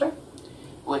briefly. Sure.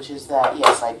 Which is that,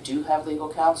 yes, I do have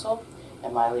legal counsel,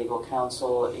 and my legal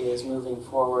counsel is moving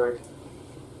forward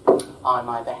on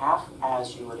my behalf,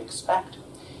 as you would expect,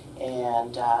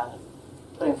 and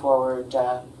putting forward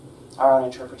our own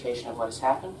interpretation of what has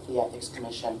happened. The Ethics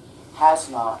Commission has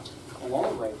not in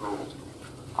any way ruled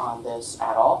on this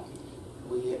at all.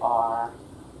 We are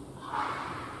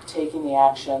taking the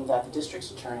action that the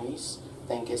district's attorneys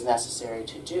think is necessary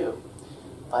to do.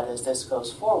 But as this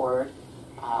goes forward,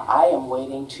 I am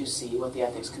waiting to see what the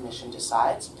Ethics Commission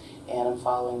decides, and I'm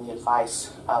following the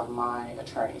advice of my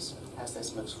attorneys as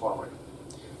this moves forward.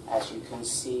 As you can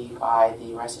see by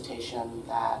the recitation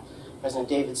that President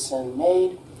Davidson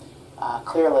made,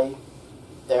 clearly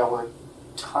there were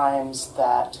times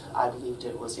that I believed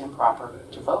it was improper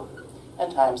to vote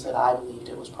and times that I believed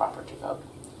it was proper to vote.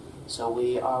 So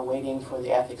we are waiting for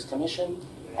the Ethics Commission,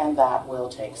 and that will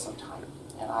take some time.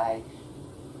 And I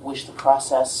wish the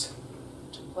process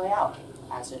to play out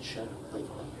as it should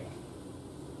legally.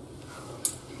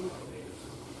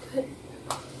 Good.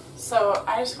 So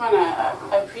I just want to,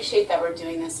 I appreciate that we're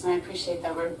doing this, and I appreciate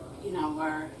that we're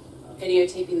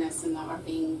videotaping this and that we're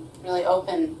being really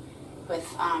open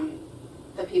with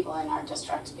the people in our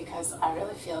district, because I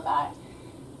really feel that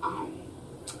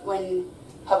when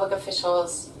public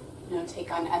officials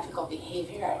take on ethical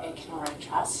behavior, it can erode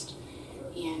trust.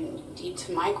 And deep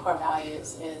to my core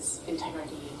values is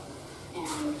integrity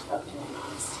and open and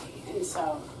honesty. And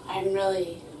so I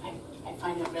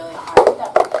find it really hard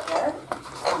that we're here.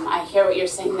 I hear what you're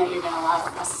saying, that you're going to allow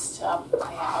us to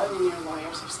play out, and your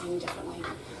lawyers are saying differently.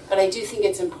 But I do think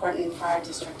it's important for our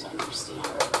district to understand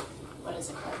what has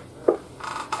occurred.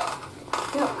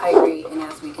 No, I agree. And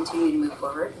as we continue to move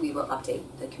forward, we will update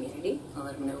the community and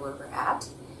let them know where we're at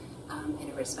in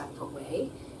a respectful way.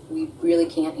 we really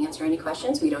can't answer any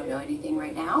questions. We don't know anything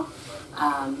right now.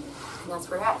 And that's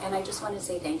where we're at. And I just want to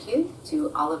say thank you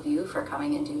to all of you for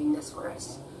coming and doing this for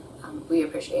us. We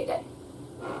appreciate it.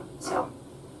 So,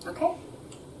 okay.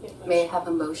 May I have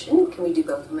a motion? Can we do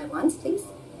both of them at once, please?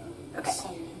 Okay.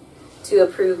 To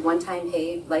approve one-time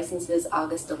pay licenses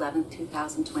August 11th,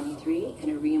 2023,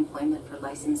 and a reemployment for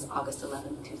license August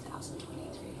 11th,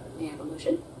 2023. May I have a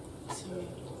motion?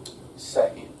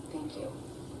 Second. Thank you.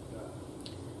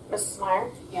 Mrs. Meyer?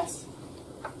 Yes.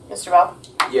 Mr. Bell?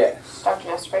 Yes. Dr.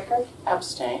 Nesterbaker?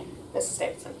 Abstain. Mrs.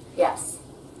 Davidson? Yes.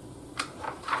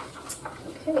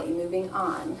 Okay, moving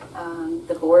on.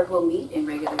 The board will meet in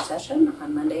regular session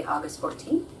on Monday, August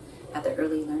 14th at the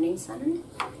Early Learning Center.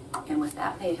 And with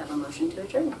that, may I have a motion to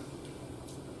adjourn?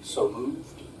 So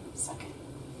moved. Second.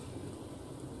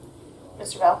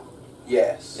 Mr. Bell?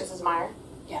 Yes. Mrs. Meyer?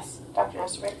 Yes. Dr.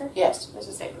 Nesterbaker? Yes.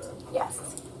 Mrs. Davidson?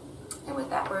 Yes. And with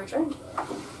that, we're adjourned.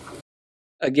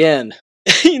 Again,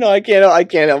 I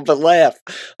can't help but laugh.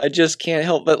 I just can't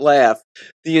help but laugh.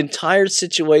 The entire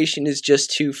situation is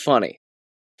just too funny.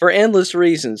 For endless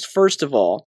reasons. First of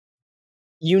all,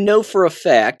 you know for a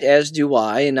fact, as do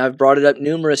I, and I've brought it up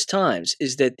numerous times,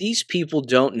 is that these people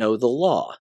don't know the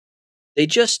law. They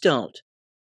just don't.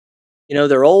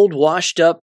 They're old, washed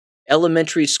up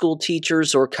elementary school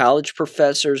teachers or college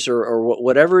professors or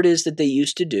whatever it is that they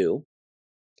used to do,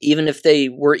 even if they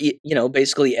were,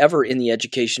 basically ever in the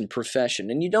education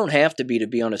profession. And you don't have to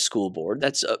be on a school board.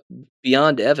 That's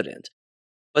beyond evident.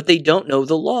 But they don't know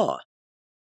the law.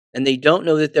 And they don't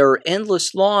know that there are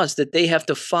endless laws that they have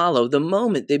to follow the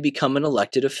moment they become an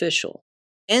elected official.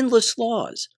 Endless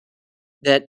laws.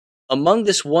 That among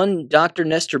this one Dr.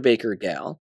 Nesterbaker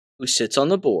gal who sits on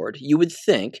the board, you would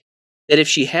think that if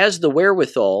she has the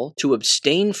wherewithal to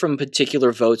abstain from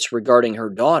particular votes regarding her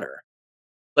daughter,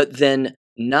 but then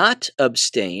not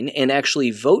abstain and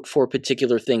actually vote for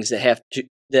particular things that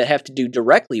have to do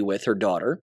directly with her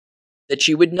daughter, that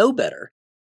she would know better.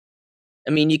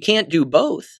 I mean, you can't do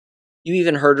both. You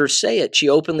even heard her say it. She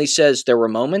openly says, there were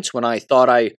moments when I thought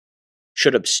I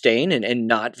should abstain and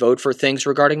not vote for things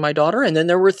regarding my daughter, and then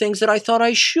there were things that I thought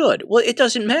I should. Well, it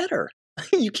doesn't matter.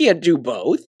 You can't do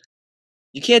both.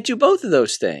 You can't do both of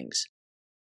those things.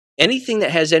 Anything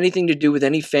that has anything to do with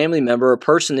any family member or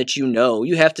person that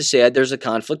you have to say there's a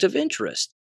conflict of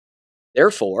interest.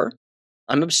 Therefore,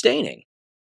 I'm abstaining.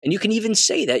 And you can even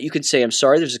say that. You could say, I'm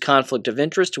sorry, there's a conflict of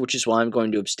interest, which is why I'm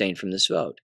going to abstain from this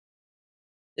vote.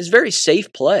 It's very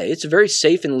safe play. It's a very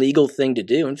safe and legal thing to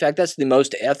do. In fact, that's the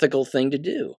most ethical thing to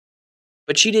do.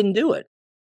 But she didn't do it.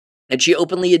 And she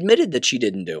openly admitted that she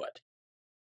didn't do it.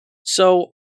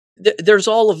 So there's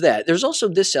all of that. There's also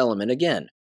this element, again.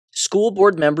 School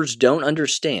board members don't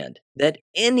understand that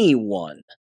anyone,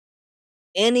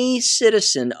 any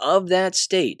citizen of that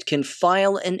state can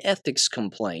file an ethics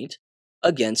complaint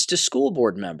against a school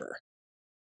board member.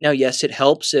 Now, yes, it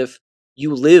helps if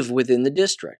you live within the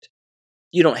district.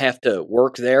 You don't have to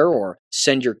work there or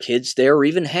send your kids there or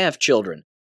even have children.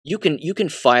 You can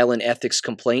file an ethics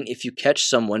complaint if you catch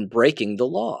someone breaking the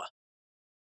law.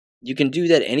 You can do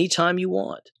that anytime you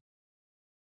want.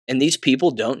 And these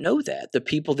people don't know that. The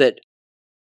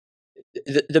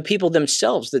people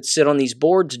themselves that sit on these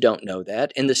boards don't know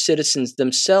that, and the citizens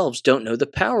themselves don't know the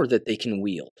power that they can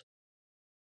wield.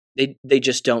 They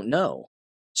just don't know.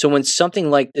 So when something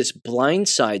like this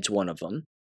blindsides one of them,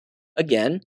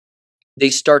 again, they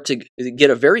start to get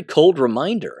a very cold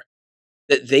reminder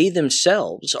that they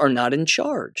themselves are not in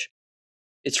charge.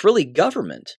 It's really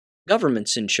government.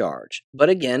 Government's in charge. But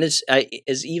again, as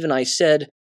even I said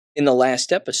in the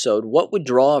last episode, what would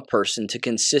draw a person to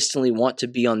consistently want to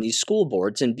be on these school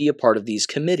boards and be a part of these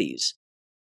committees?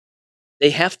 They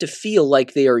have to feel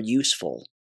like they are useful.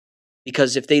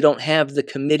 Because if they don't have the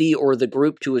committee or the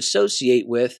group to associate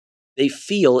with, they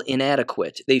feel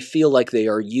inadequate. They feel like they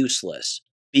are useless.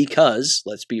 Because,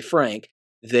 let's be frank,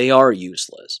 they are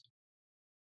useless.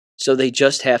 So they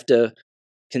just have to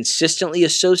consistently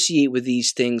associate with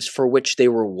these things for which they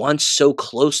were once so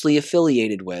closely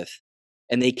affiliated with,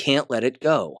 and they can't let it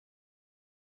go.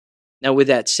 Now, with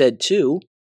that said, too,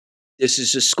 this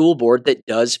is a school board that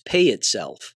does pay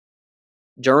itself.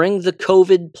 During the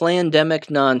COVID pandemic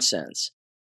nonsense,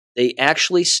 they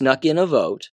actually snuck in a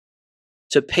vote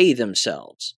to pay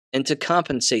themselves and to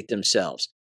compensate themselves.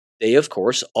 They, of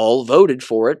course, all voted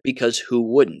for it because who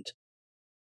wouldn't?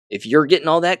 If you're getting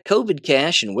all that COVID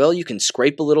cash and, well, you can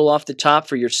scrape a little off the top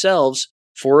for yourselves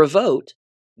for a vote,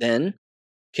 then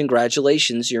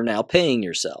congratulations, you're now paying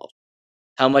yourself.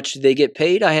 How much do they get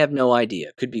paid? I have no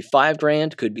idea. Could be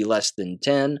 $5,000, could be less than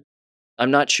 10.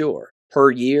 I'm not sure.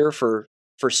 Per year for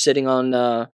sitting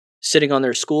on sitting on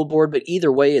their school board, but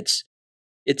either way, it's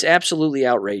absolutely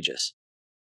outrageous.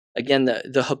 Again,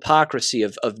 the hypocrisy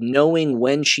of knowing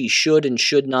when she should and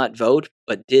should not vote,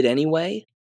 but did anyway.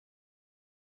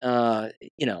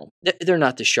 They're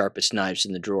not the sharpest knives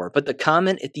in the drawer. But the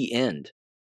comment at the end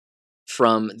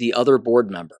from the other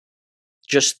board member,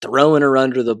 just throwing her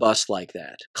under the bus like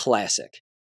that, classic.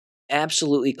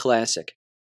 Absolutely classic.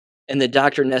 And the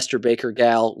Dr. Nestor Baker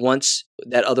gal, once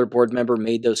that other board member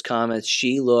made those comments,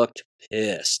 she looked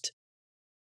pissed.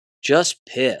 Just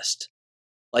pissed.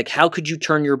 Like, how could you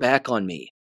turn your back on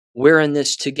me? We're in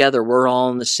this together. We're all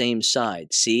on the same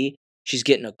side. See? She's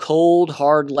getting a cold,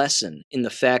 hard lesson in the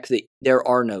fact that there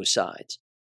are no sides.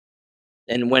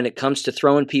 And when it comes to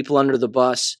throwing people under the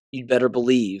bus, you'd better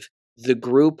believe the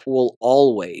group will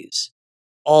always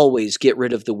get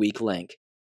rid of the weak link.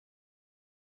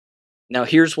 Now,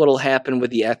 here's what will happen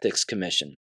with the Ethics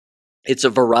Commission. It's a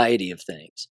variety of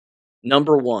things.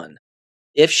 Number one,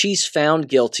 if she's found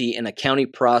guilty and a county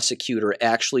prosecutor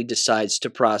actually decides to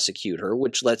prosecute her,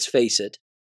 which, let's face it,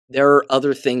 there are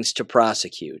other things to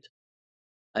prosecute.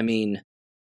 I mean,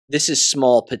 this is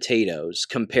small potatoes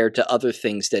compared to other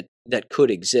things that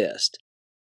could exist.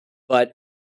 But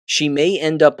she may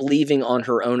end up leaving on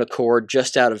her own accord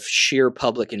just out of sheer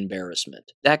public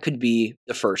embarrassment. That could be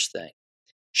the first thing.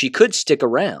 She could stick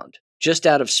around just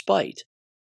out of spite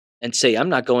and say, I'm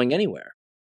not going anywhere.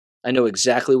 I know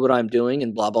exactly what I'm doing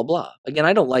and blah, blah, blah. Again,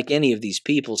 I don't like any of these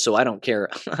people, so I don't care.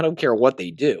 I don't care what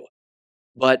they do.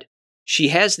 But she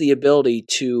has the ability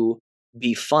to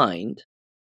be fined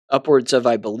upwards of,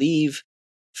 I believe,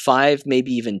 $5,000,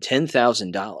 maybe even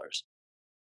 $10,000.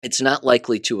 It's not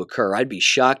likely to occur. I'd be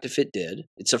shocked if it did.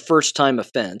 It's a first-time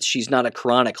offense. She's not a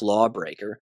chronic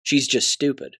lawbreaker. She's just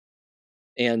stupid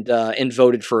and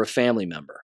voted for a family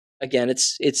member. Again,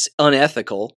 it's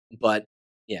unethical, but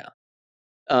yeah.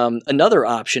 Another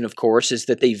option, of course, is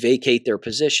that they vacate their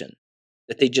position,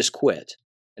 that they just quit,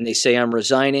 and they say, I'm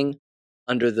resigning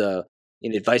under the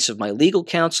advice of my legal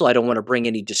counsel. I don't want to bring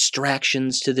any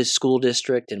distractions to this school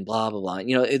district and blah, blah,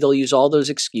 blah. They'll use all those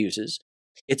excuses.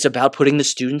 It's about putting the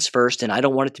students first, and I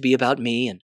don't want it to be about me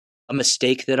and a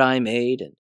mistake that I made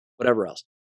and whatever else.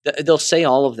 They'll say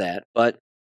all of that, but,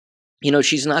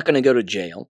 she's not going to go to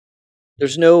jail.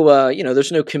 There's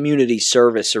no community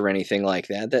service or anything like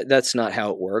that. That's not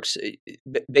how it works.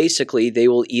 Basically, they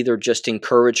will either just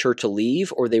encourage her to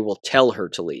leave or they will tell her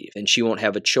to leave, and she won't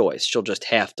have a choice. She'll just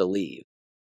have to leave.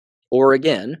 Or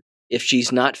again, if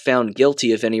she's not found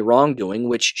guilty of any wrongdoing,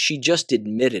 which she just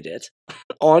admitted it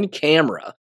on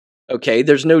camera, okay,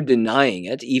 there's no denying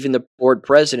it. Even the board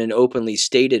president openly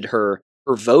stated her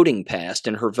voting past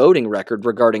and her voting record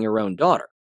regarding her own daughter.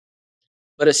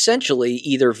 But essentially,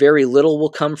 either very little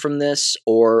will come from this,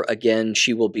 or again,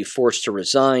 she will be forced to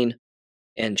resign,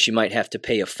 and she might have to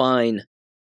pay a fine.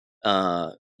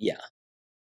 Again,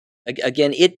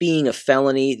 it being a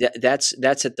felony,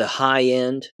 that's at the high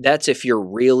end. That's if you're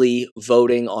really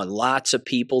voting on lots of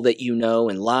people that you know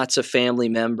and lots of family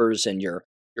members, and you're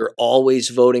always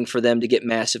voting for them to get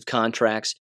massive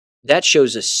contracts. That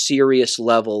shows a serious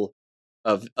level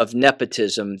of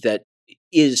nepotism that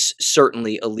is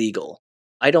certainly illegal.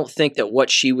 I don't think that what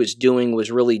she was doing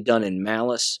was really done in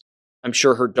malice. I'm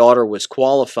sure her daughter was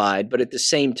qualified, but at the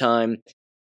same time,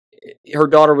 her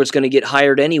daughter was going to get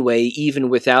hired anyway, even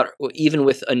with a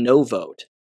no vote,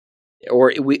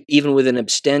 or even with an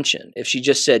abstention. If she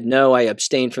just said, no, I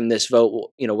abstain from this vote,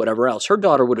 whatever else, her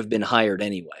daughter would have been hired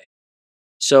anyway.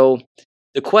 So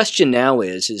the question now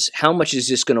is how much is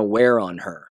this going to wear on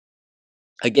her?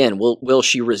 Again, will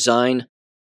she resign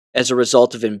as a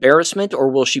result of embarrassment,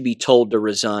 or will she be told to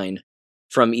resign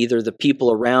from either the people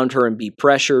around her and be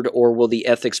pressured, or will the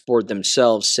ethics board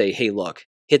themselves say, hey, look,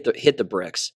 hit the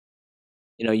bricks.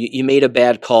 You made a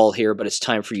bad call here, but it's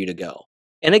time for you to go.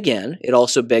 And again, it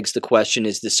also begs the question,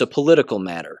 is this a political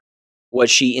matter?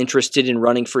 Was she interested in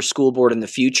running for school board in the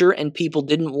future and people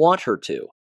didn't want her to?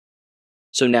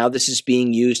 So now this is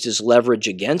being used as leverage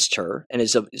against her and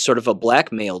as a sort of a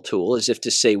blackmail tool, as if to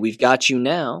say, we've got you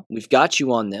now, we've got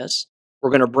you on this, we're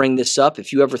going to bring this up.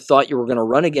 If you ever thought you were going to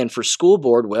run again for school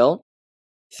board, well,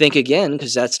 think again,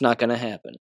 because that's not going to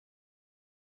happen.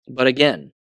 But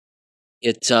again,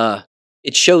 it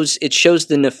shows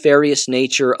the nefarious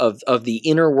nature of the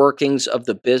inner workings of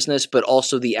the business, but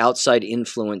also the outside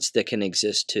influence that can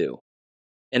exist too.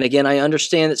 And again, I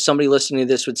understand that somebody listening to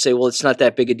this would say, well, it's not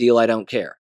that big a deal, I don't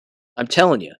care. I'm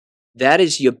telling you, that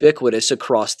is ubiquitous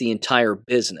across the entire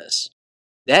business.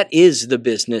 That is the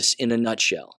business in a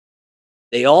nutshell.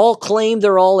 They all claim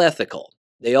they're all ethical.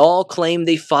 They all claim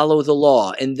they follow the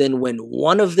law. And then when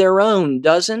one of their own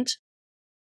doesn't,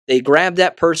 They grab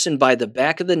that person by the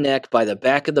back of the neck, by the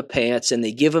back of the pants, and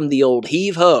they give them the old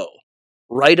heave-ho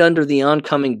right under the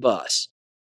oncoming bus.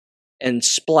 And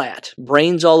splat,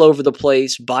 brains all over the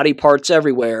place, body parts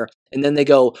everywhere. And then they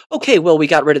go, okay, well, we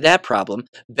got rid of that problem,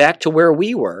 back to where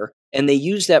we were. And they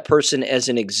use that person as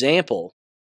an example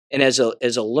and as a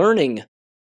learning,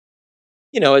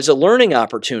 as a learning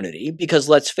opportunity, because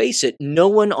let's face it, no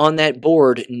one on that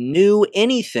board knew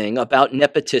anything about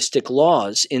nepotistic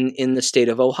laws in the state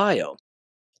of Ohio.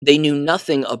 They knew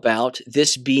nothing about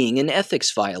this being an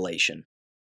ethics violation.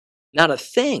 Not a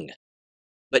thing.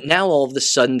 But now all of a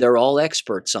sudden they're all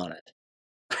experts on it.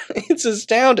 It's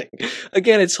astounding.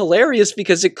 Again, it's hilarious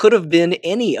because it could have been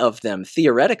any of them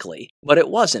theoretically, but it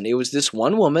wasn't. It was this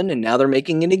one woman, and now they're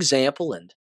making an example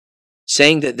and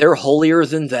saying that they're holier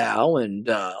than thou and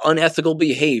unethical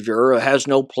behavior has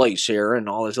no place here and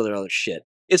all this other shit.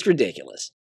 It's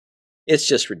ridiculous. It's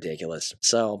just ridiculous.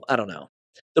 So, I don't know.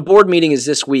 The board meeting is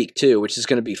this week, too, which is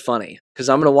going to be funny because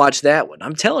I'm going to watch that one.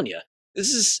 I'm telling you.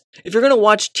 If you're going to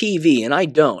watch TV, and I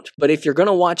don't, but if you're going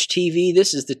to watch TV,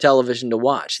 this is the television to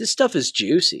watch. This stuff is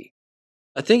juicy.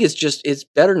 I think it's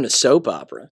better than a soap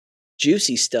opera.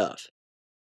 Juicy stuff.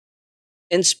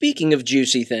 And speaking of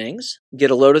juicy things, get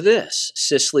a load of this.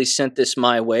 Cicely sent this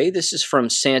my way. This is from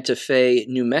Santa Fe,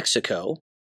 New Mexico.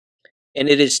 And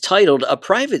it is titled, A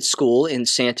Private School in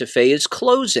Santa Fe is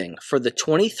Closing for the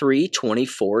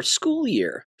 23-24 school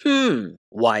year.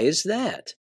 Why is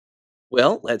that?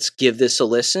 Well, let's give this a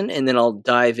listen, and then I'll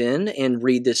dive in and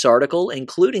read this article,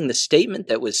 including the statement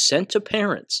that was sent to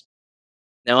parents.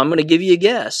 Now, I'm going to give you a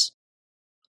guess.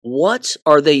 What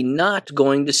are they not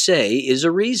going to say is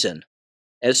a reason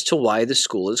as to why the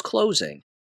school is closing?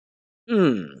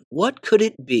 What could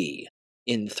it be?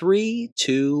 In 3,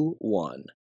 2, 1.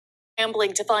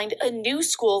 Scrambling to find a new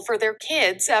school for their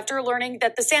kids after learning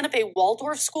that the Santa Fe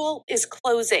Waldorf School is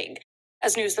closing.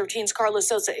 As News 13's Carla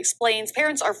Sosa explains,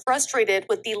 parents are frustrated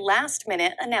with the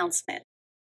last-minute announcement.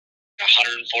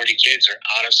 140 kids are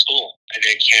out of school, and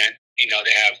they can't,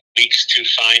 they have weeks to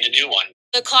find a new one.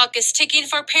 The clock is ticking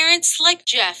for parents like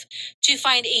Jeff to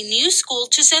find a new school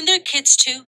to send their kids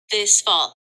to this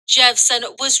fall. Jeff's son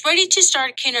was ready to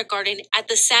start kindergarten at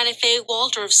the Santa Fe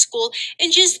Waldorf School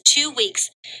in just 2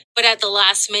 weeks, but at the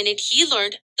last minute he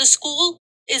learned the school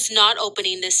is not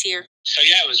opening this year. So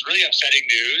yeah, it was really upsetting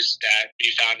news that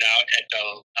we found out at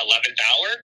the 11th hour,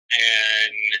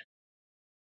 and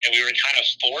we were kind of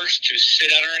forced to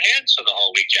sit on our hands for the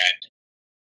whole weekend.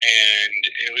 And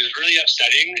it was really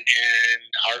upsetting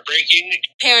and heartbreaking.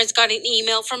 Parents got an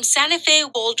email from Santa Fe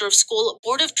Waldorf School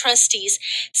Board of Trustees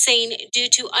saying due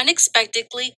to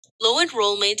unexpectedly low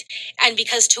enrollment and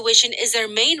because tuition is their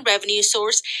main revenue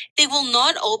source, they will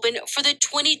not open for the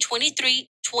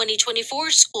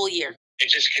 2023-2024 school year. It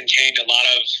just contained a lot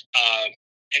of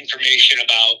information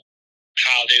about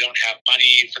how they don't have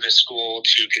money for the school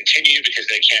to continue because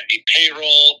they can't meet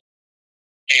payroll.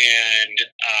 And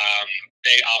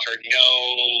they offered no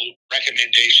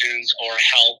recommendations or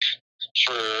help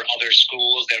for other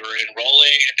schools that were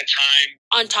enrolling at the time.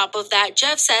 On top of that,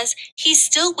 Jeff says he's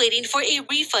still waiting for a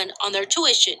refund on their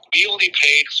tuition. We only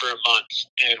paid for a month,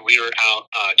 and we were out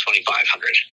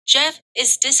 $2,500. Jeff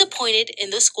is disappointed in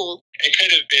the school. It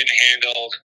could have been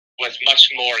handled with much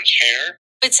more care,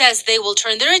 but says they will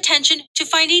turn their attention to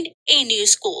finding a new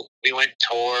school. We went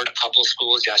toward a couple of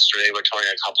schools yesterday. We're touring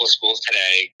a couple of schools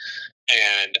today.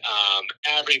 And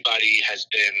everybody has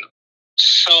been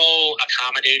so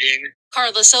accommodating.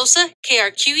 Carla Sosa,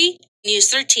 KRQE, News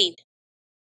 13.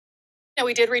 Now,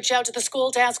 we did reach out to the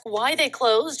school to ask why they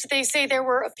closed. They say there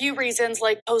were a few reasons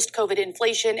like post-COVID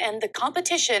inflation and the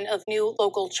competition of new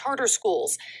local charter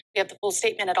schools. We have the full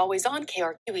statement at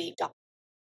alwaysonkrqe.com.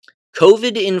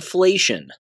 COVID inflation.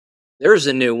 There's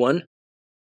a new one.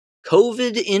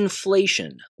 COVID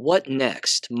inflation. What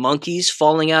next? Monkeys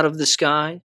falling out of the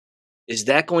sky? Is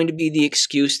that going to be the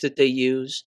excuse that they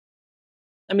use?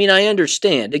 I mean, I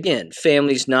understand, again,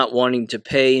 families not wanting to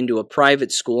pay into a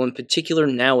private school, in particular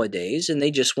nowadays, and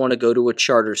they just want to go to a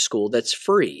charter school that's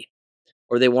free.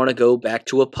 Or they want to go back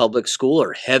to a public school,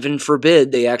 or heaven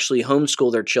forbid, they actually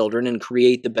homeschool their children and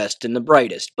create the best and the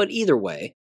brightest. But either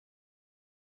way,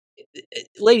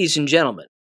 ladies and gentlemen,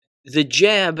 the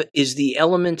jab is the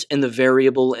element and the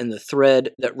variable and the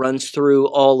thread that runs through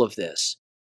all of this.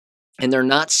 And they're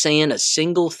not saying a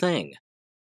single thing.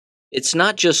 It's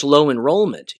not just low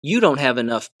enrollment. You don't have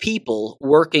enough people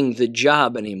working the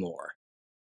job anymore.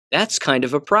 That's kind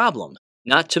of a problem.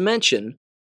 Not to mention,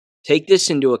 take this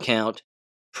into account,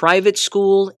 private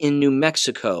school in New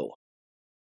Mexico.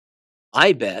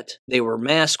 I bet they were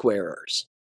mask wearers,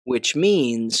 which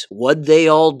means what'd they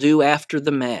all do after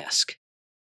the mask?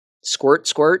 Squirt,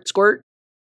 squirt, squirt.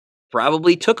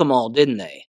 Probably took them all, didn't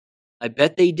they? I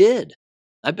bet they did.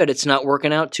 I bet it's not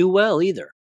working out too well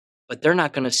either. But they're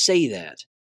not going to say that.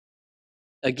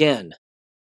 Again,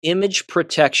 image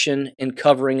protection and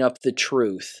covering up the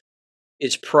truth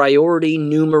is priority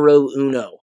numero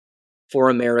uno for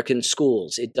American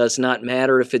schools. It does not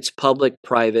matter if it's public,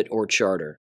 private, or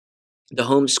charter. The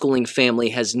homeschooling family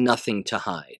has nothing to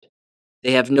hide.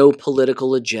 They have no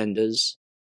political agendas.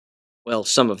 Well,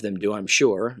 some of them do, I'm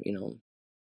sure.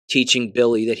 Teaching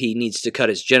Billy that he needs to cut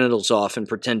his genitals off and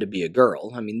pretend to be a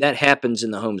girl. I mean, that happens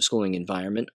in the homeschooling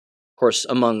environment. Of course,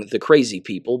 among the crazy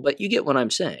people, but you get what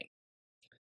I'm saying.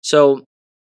 So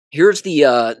here's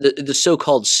the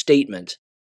so-called statement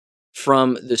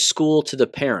from the school to the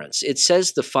parents. It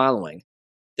says the following: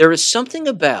 there is something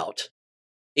about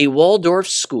a Waldorf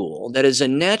school that is a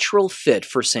natural fit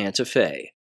for Santa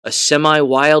Fe. A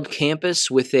semi-wild campus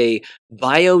with a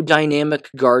biodynamic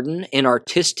garden, an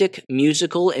artistic,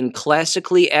 musical, and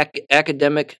classically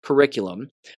academic curriculum,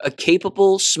 a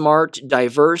capable, smart,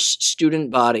 diverse student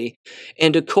body,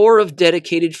 and a core of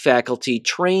dedicated faculty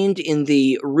trained in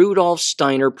the Rudolf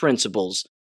Steiner principles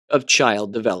of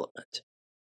child development.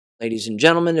 Ladies and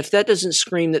gentlemen, if that doesn't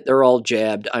scream that they're all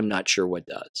jabbed, I'm not sure what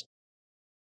does.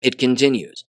 It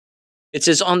continues. It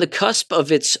says, on the cusp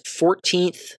of its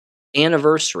 14th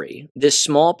anniversary, this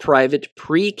small private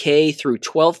pre-K through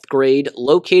 12th grade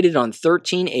located on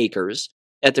 13 acres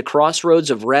at the crossroads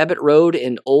of Rabbit Road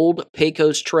and Old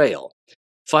Pecos Trail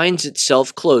finds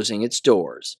itself closing its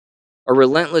doors. A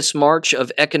relentless march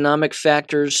of economic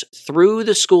factors threw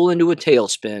the school into a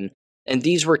tailspin, and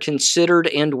these were considered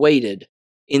and weighted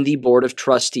in the Board of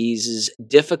Trustees'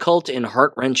 difficult and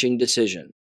heart-wrenching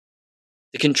decision.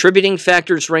 The contributing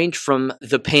factors range from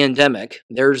the pandemic,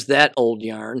 there's that old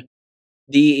yarn,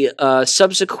 the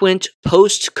subsequent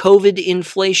post-COVID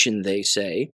inflation, they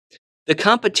say, the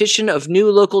competition of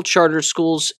new local charter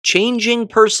schools changing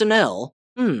personnel,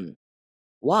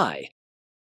 why?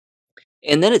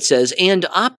 And then it says, and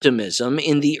optimism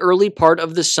in the early part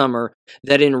of the summer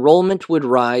that enrollment would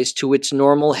rise to its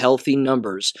normal healthy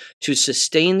numbers to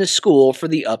sustain the school for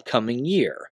the upcoming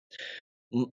year.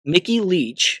 Mickey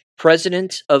Leach,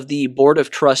 president of the Board of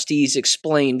Trustees,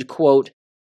 explained, quote,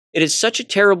 it is such a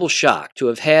terrible shock to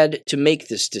have had to make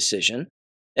this decision.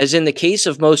 As in the case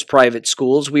of most private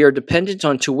schools, we are dependent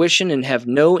on tuition and have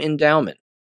no endowment.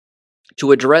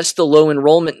 To address the low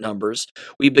enrollment numbers,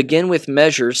 we begin with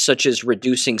measures such as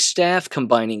reducing staff,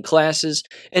 combining classes,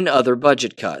 and other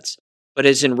budget cuts. But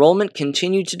as enrollment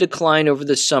continued to decline over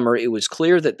the summer, it was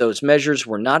clear that those measures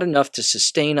were not enough to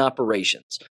sustain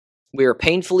operations. We are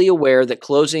painfully aware that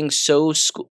closing so close,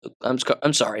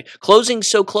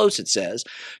 it says,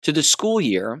 to the school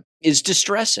year is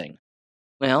distressing.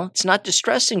 Well, it's not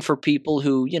distressing for people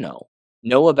who,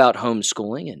 know about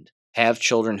homeschooling and have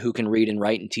children who can read and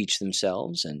write and teach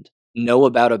themselves and know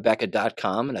about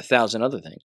Abeka.com and 1,000 other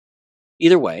things.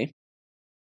 Either way,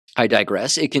 I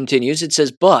digress. It continues. It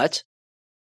says, but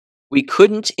we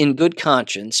couldn't in good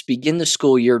conscience begin the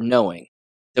school year knowing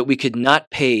that we could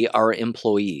not pay our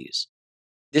employees.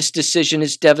 This decision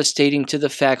is devastating to the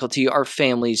faculty, our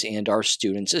families, and our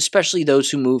students, especially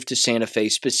those who moved to Santa Fe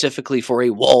specifically for a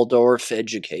Waldorf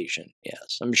education.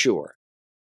 Yes, I'm sure.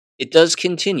 It does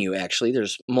continue, actually.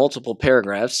 There's multiple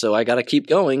paragraphs, so I got to keep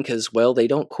going because, well, they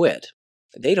don't quit.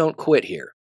 They don't quit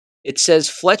here. It says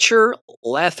Fletcher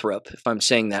Lathrop, if I'm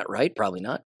saying that right, probably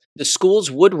not, the school's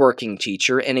woodworking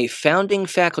teacher and a founding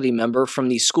faculty member from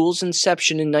the school's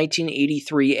inception in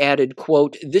 1983, added,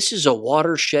 quote, this is a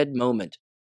watershed moment.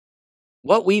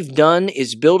 What we've done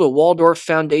is build a Waldorf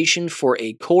foundation for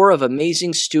a core of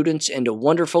amazing students and a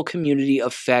wonderful community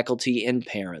of faculty and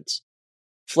parents.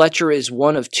 Fletcher is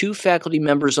one of 2 faculty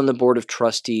members on the Board of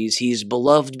Trustees. He is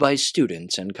beloved by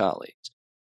students and colleagues.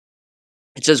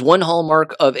 It says one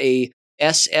hallmark of a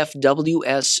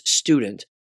SFWS student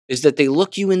is that they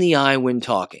look you in the eye when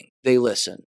talking. They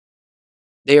listen.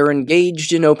 They are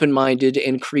engaged and open-minded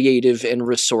and creative and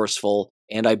resourceful,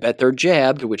 and I bet they're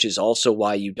jabbed, which is also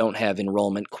why you don't have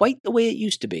enrollment quite the way it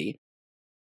used to be.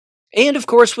 And, of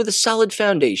course, with a solid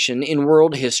foundation in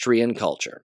world history and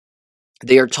culture.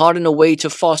 They are taught in a way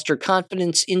to foster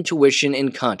confidence, intuition,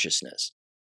 and consciousness.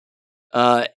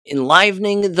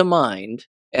 Enlivening the mind,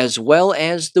 as well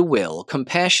as the will,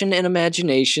 compassion, and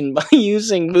imagination by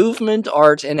using movement,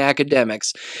 art, and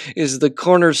academics is the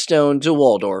cornerstone to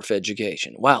Waldorf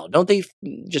education. Wow, don't they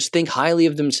just think highly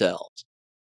of themselves?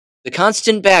 The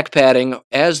constant backpatting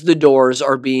as the doors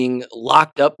are being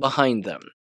locked up behind them.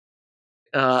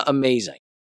 Amazing.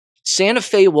 Santa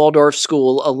Fe Waldorf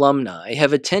School alumni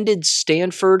have attended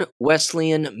Stanford,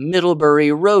 Wesleyan,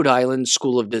 Middlebury, Rhode Island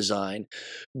School of Design,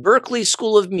 Berkeley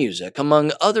School of Music,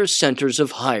 among other centers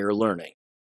of higher learning.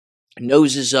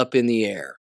 Noses up in the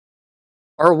air.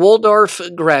 Our Waldorf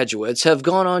graduates have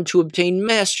gone on to obtain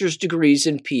master's degrees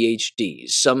and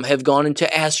PhDs. Some have gone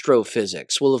into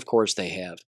astrophysics. Well, of course they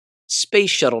have. Space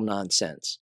shuttle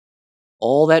nonsense.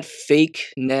 All that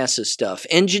fake NASA stuff.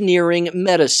 Engineering,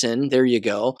 medicine, there you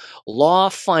go. Law,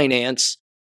 finance,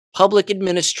 public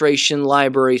administration,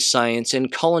 library science,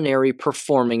 and culinary,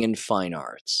 performing, and fine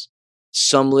arts.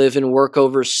 Some live and work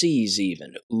overseas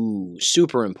even. Ooh,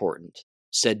 super important.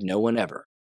 Said no one ever.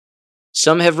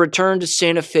 Some have returned to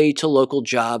Santa Fe to local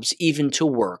jobs, even to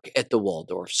work at the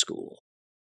Waldorf School.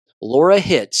 Laura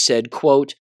Hitt said,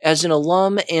 quote, "As an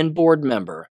alum and board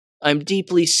member, I'm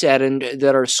deeply saddened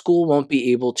that our school won't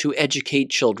be able to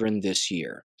educate children this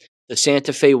year. The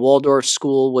Santa Fe Waldorf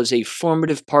School was a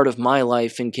formative part of my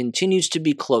life and continues to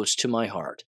be close to my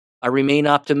heart. I remain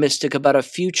optimistic about a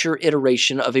future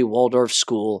iteration of a Waldorf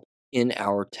school in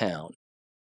our town."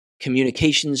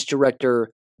 Communications Director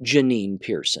Janine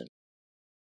Pearson.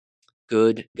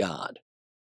 Good God.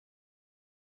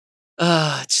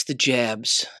 It's the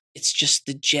jabs. It's just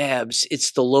the jabs.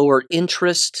 It's the lower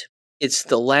interest. It's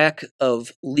the lack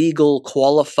of legal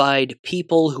qualified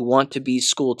people who want to be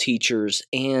school teachers,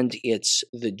 and it's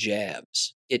the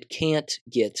jabs. It can't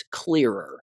get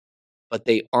clearer, but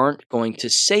they aren't going to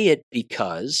say it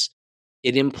because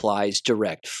it implies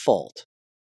direct fault.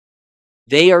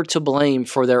 They are to blame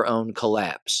for their own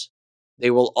collapse. They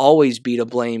will always be to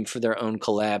blame for their own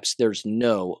collapse. There's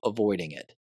no avoiding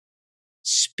it.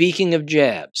 Speaking of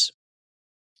jabs,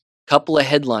 couple of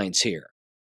headlines here.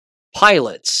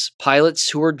 Pilots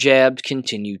who are jabbed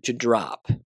continue to drop.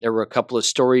 There were a couple of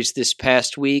stories this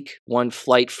past week. One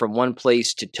flight from one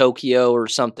place to Tokyo or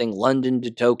something, London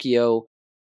to Tokyo.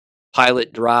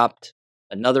 Pilot dropped.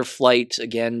 Another flight,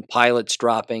 again, pilots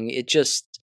dropping.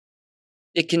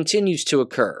 It continues to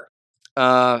occur.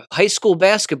 High school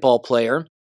basketball player,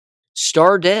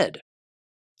 star dead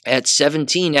at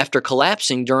 17 after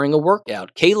collapsing during a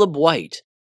workout. Caleb White.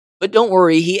 But don't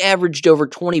worry, he averaged over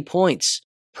 20 points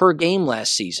per game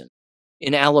last season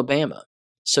in Alabama.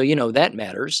 So, that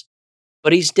matters.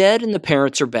 But he's dead and the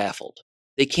parents are baffled.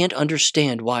 They can't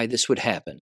understand why this would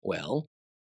happen. Well,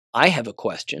 I have a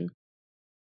question.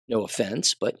 No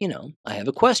offense, but, I have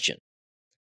a question.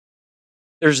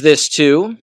 There's this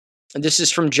too. This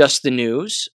is from Just the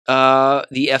News.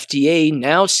 The FDA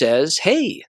now says,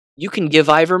 hey, you can give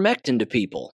ivermectin to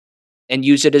people and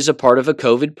use it as a part of a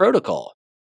COVID protocol.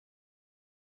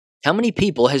 How many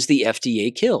people has the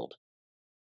FDA killed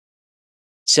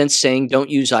since saying don't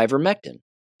use ivermectin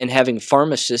and having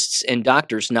pharmacists and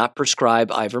doctors not prescribe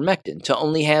ivermectin, to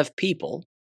only have people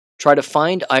try to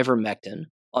find ivermectin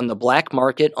on the black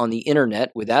market on the internet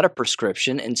without a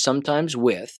prescription and sometimes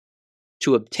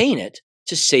to obtain it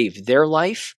to save their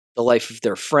life, the life of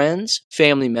their friends,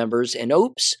 family members, and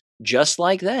oops, just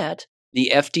like that,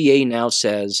 the FDA now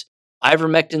says,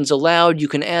 ivermectin's allowed, you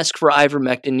can ask for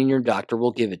ivermectin and your doctor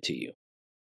will give it to you.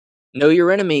 Know your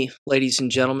enemy, ladies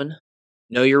and gentlemen.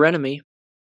 Know your enemy.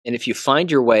 And if you find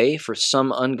your way, for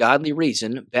some ungodly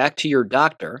reason, back to your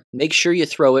doctor, make sure you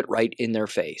throw it right in their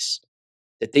face.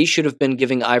 That they should have been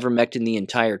giving ivermectin the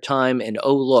entire time, and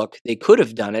oh look, they could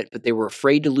have done it, but they were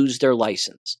afraid to lose their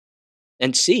license.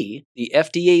 And see, the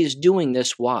FDA is doing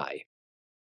this, why?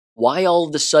 Why all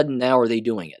of a sudden now are they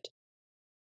doing it?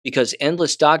 Because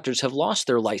endless doctors have lost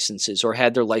their licenses or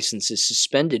had their licenses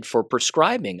suspended for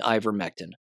prescribing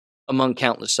ivermectin, among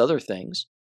countless other things.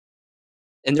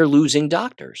 And they're losing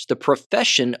doctors. The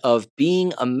profession of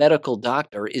being a medical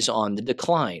doctor is on the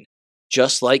decline,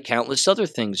 just like countless other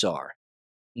things are.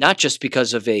 Not just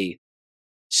because of a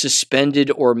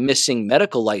suspended or missing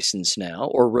medical license now,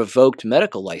 or revoked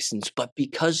medical license, but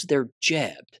because they're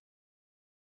jabbed.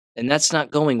 And that's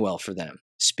not going well for them.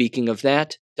 Speaking of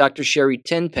that, Dr. Sherry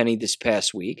Tenpenny this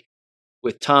past week,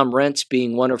 with Tom Rentz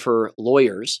being one of her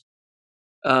lawyers,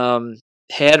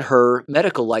 had her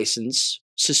medical license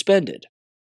suspended.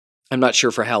 I'm not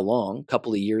sure for how long, a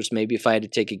couple of years maybe, if I had to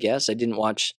take a guess. I didn't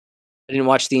watch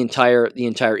the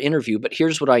entire interview, but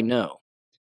here's what I know.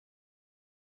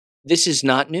 This is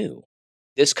not new.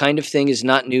 This kind of thing is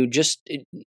not new,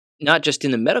 not just in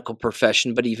the medical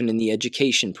profession, but even in the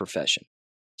education profession.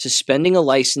 Suspending a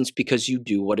license because you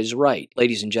do what is right.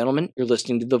 Ladies and gentlemen, you're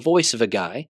listening to the voice of a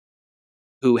guy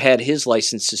who had his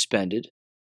license suspended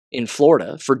in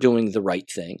Florida for doing the right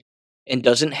thing and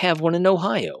doesn't have one in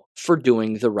Ohio for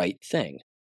doing the right thing.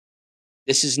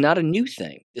 This is not a new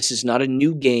thing. This is not a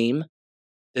new game.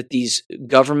 that these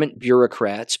government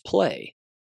bureaucrats play.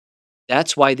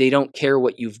 That's why they don't care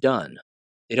what you've done.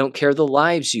 They don't care the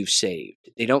lives you've saved.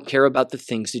 They don't care about the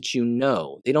things that you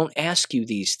know. They don't ask you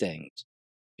these things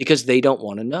because they don't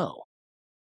want to know.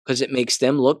 Because it makes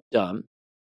them look dumb,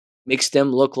 makes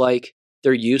them look like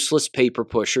they're useless paper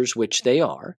pushers, which they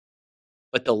are.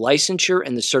 But the licensure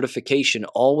and the certification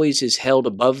always is held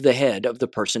above the head of the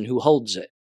person who holds it,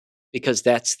 because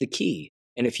that's the key.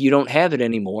 And if you don't have it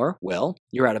anymore, well,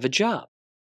 you're out of a job.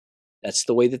 That's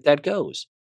the way that goes.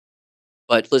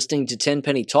 But listening to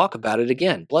Tenpenny talk about it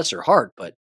again, bless her heart,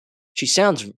 but she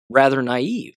sounds rather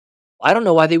naive. I don't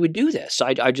know why they would do this.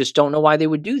 I just don't know why they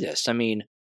would do this. I mean,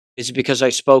 is it because I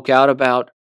spoke out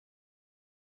about,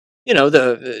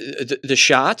 the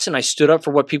shots and I stood up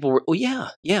for what people were? Well,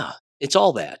 yeah. It's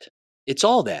all that. It's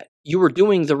all that. You were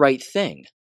doing the right thing.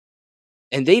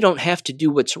 And they don't have to do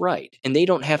what's right. And they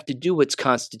don't have to do what's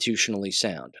constitutionally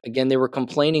sound. Again, they were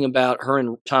complaining about, her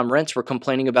and Tom Rentz were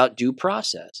complaining about due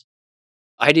process.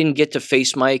 I didn't get to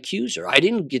face my accuser. I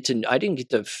didn't get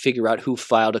to figure out who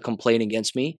filed a complaint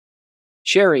against me.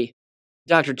 Sherry,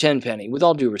 Dr. Tenpenny, with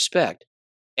all due respect,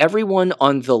 everyone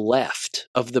on the left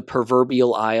of the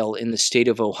proverbial aisle in the state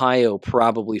of Ohio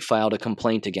probably filed a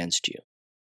complaint against you.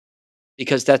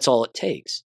 Because that's all it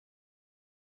takes.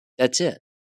 That's it.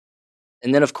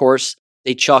 And then, of course,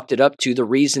 they chalked it up to the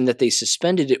reason that they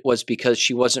suspended it was because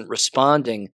she wasn't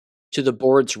responding to the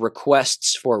board's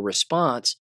requests for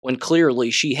response, when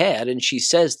clearly she had, and she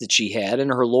says that she had,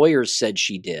 and her lawyers said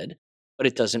she did, but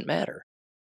it doesn't matter.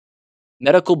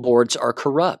 Medical boards are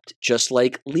corrupt, just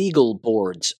like legal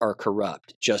boards are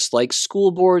corrupt, just like school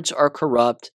boards are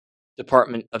corrupt,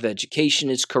 Department of Education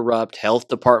is corrupt, health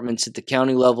departments at the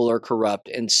county level are corrupt,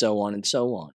 and so on and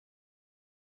so on.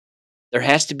 There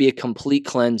has to be a complete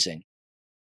cleansing.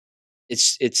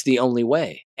 It's the only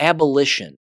way.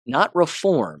 Abolition, not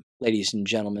reform, ladies and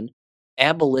gentlemen.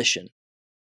 Abolition.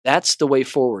 That's the way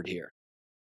forward here.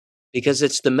 Because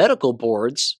it's the medical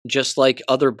boards, just like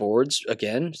other boards,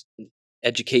 again,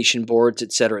 education boards,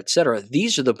 et cetera,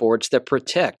 these are the boards that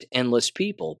protect endless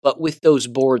people. But with those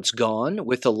boards gone,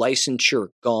 with the licensure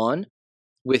gone,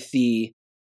 with the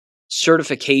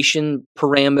certification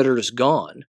parameters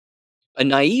gone, a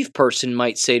naive person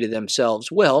might say to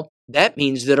themselves, well, that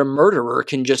means that a murderer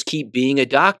can just keep being a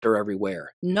doctor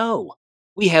everywhere. No,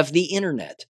 we have the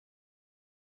internet.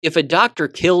 If a doctor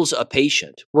kills a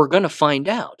patient, we're going to find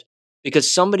out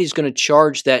because somebody's going to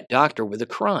charge that doctor with a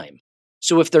crime.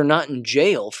 So if they're not in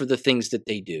jail for the things that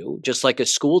they do, just like a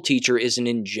school teacher isn't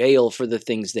in jail for the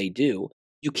things they do,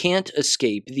 you can't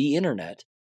escape the internet.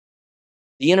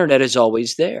 The internet is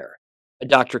always there. A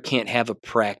doctor can't have a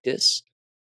practice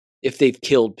if they've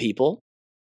killed people,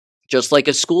 just like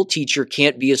a school teacher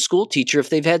can't be a school teacher if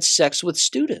they've had sex with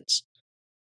students.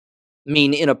 I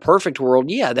mean, in a perfect world,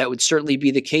 yeah, that would certainly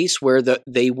be the case where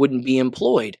they wouldn't be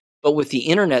employed. But with the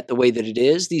internet the way that it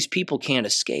is, these people can't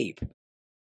escape.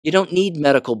 You don't need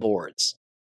medical boards.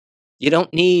 You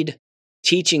don't need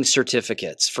teaching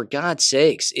certificates. For God's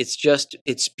sakes,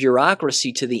 it's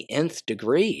bureaucracy to the nth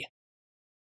degree.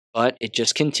 But it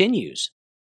just continues.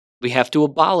 We have to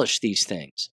abolish these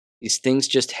things. These things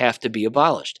just have to be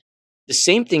abolished. The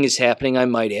same thing is happening, I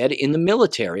might add, in the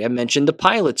military. I mentioned the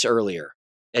pilots earlier.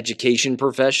 Education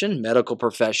profession, medical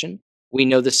profession. We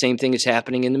know the same thing is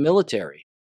happening in the military.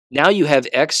 Now you have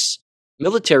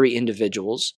ex-military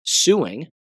individuals suing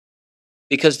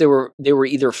because they were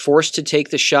either forced to take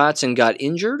the shots and got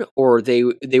injured, or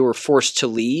they were forced to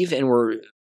leave and were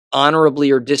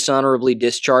honorably or dishonorably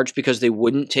discharged because they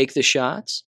wouldn't take the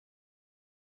shots.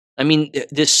 I mean,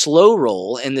 this slow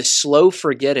roll and this slow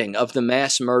forgetting of the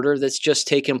mass murder that's just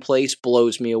taken place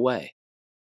blows me away.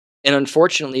 And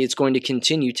unfortunately, it's going to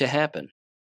continue to happen.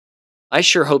 I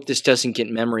sure hope this doesn't get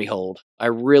memory hold. I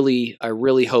really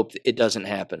hope it doesn't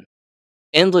happen.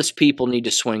 Endless people need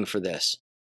to swing for this.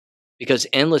 Because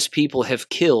endless people have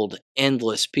killed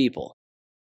endless people.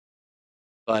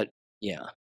 But, yeah.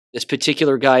 This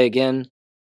particular guy, again,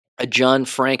 a John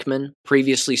Frankman,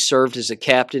 previously served as a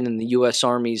captain in the U.S.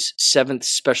 Army's 7th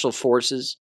Special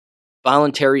Forces,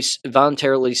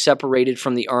 voluntarily separated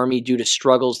from the Army due to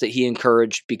struggles that he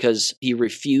encouraged because he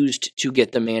refused to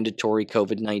get the mandatory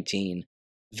COVID-19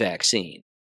 vaccine.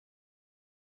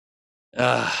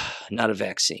 Not a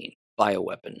vaccine,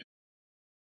 bioweapon.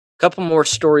 Couple more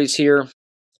stories here.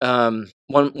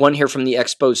 One here from the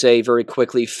expose very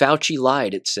quickly. Fauci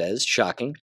lied, it says.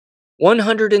 Shocking.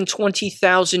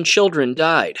 120,000 children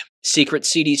died. Secret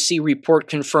CDC report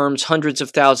confirms hundreds of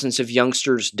thousands of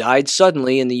youngsters died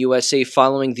suddenly in the USA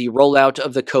following the rollout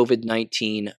of the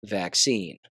COVID-19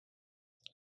 vaccine.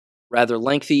 Rather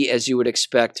lengthy, as you would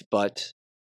expect, but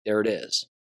There it is.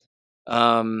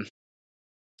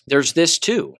 There's this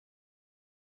too.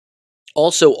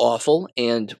 Also awful,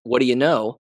 and what do you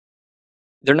know?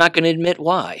 They're not going to admit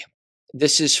why.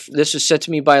 This is sent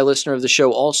to me by a listener of the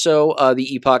show also,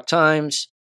 the Epoch Times.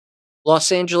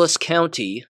 Los Angeles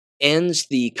County ends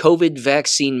the COVID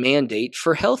vaccine mandate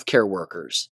for healthcare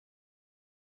workers.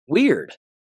 Weird.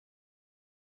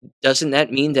 Doesn't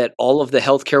that mean that all of the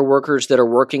healthcare workers that are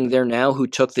working there now who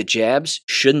took the jabs,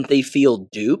 shouldn't they feel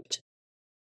duped?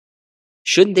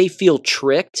 Shouldn't they feel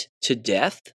tricked to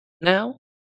death now?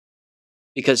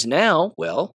 Because now,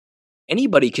 well,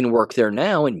 anybody can work there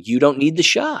now and you don't need the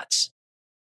shots.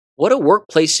 What a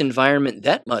workplace environment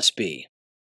that must be.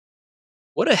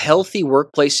 What a healthy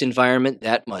workplace environment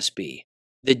that must be.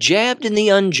 The jabbed and the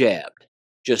unjabbed,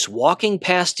 just walking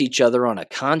past each other on a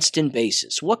constant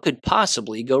basis. What could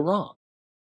possibly go wrong?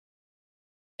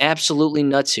 Absolutely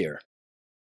nuts here.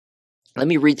 Let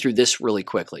me read through this really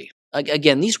quickly.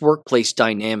 Again, these workplace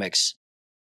dynamics,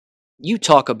 you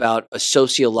talk about a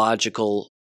sociological,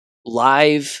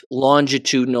 live,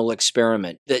 longitudinal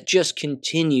experiment that just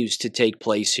continues to take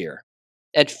place here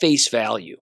at face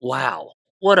value. Wow,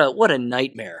 what a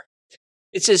nightmare.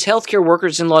 It says healthcare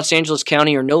workers in Los Angeles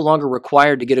County are no longer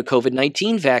required to get a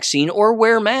COVID-19 vaccine or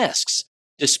wear masks,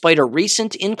 despite a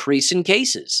recent increase in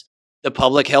cases, the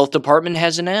public health department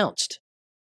has announced.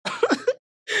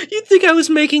 You'd think I was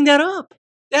making that up.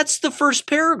 That's the first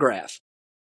paragraph.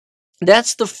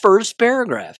 That's the first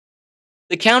paragraph.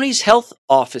 The county's health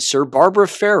officer, Barbara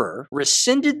Ferrer,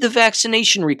 rescinded the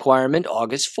vaccination requirement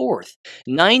August 4th,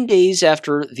 9 days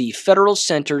after the Federal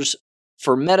Centers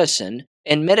for Medicine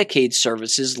and Medicaid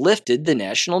Services lifted the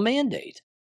national mandate.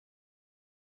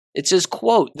 It says,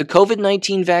 quote, the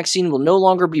COVID-19 vaccine will no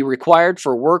longer be required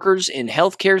for workers in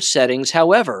healthcare settings.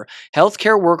 However,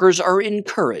 healthcare workers are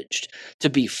encouraged to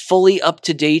be fully up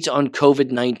to date on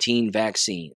COVID-19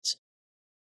 vaccines,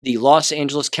 the Los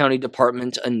Angeles County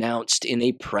Department announced in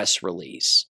a press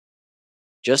release.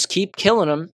 Just keep killing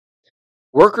them.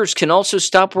 Workers can also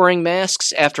stop wearing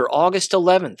masks after August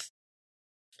 11th.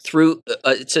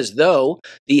 It says, though,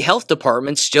 the health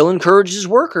department still encourages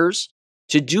workers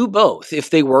to do both if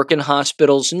they work in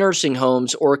hospitals, nursing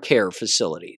homes, or care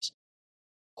facilities.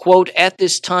 Quote, at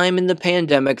this time in the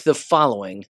pandemic,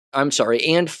 following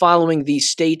the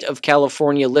state of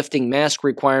California lifting mask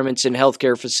requirements in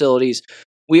healthcare facilities,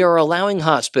 we are allowing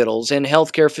hospitals and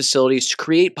healthcare facilities to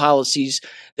create policies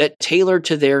that tailor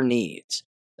to their needs.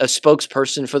 A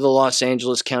spokesperson for the Los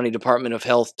Angeles County Department of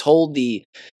Health told the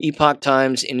Epoch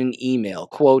Times in an email,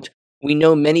 quote, we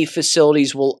know many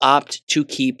facilities will opt to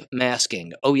keep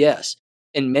masking. Oh, yes.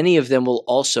 And many of them will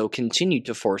also continue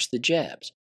to force the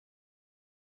jabs.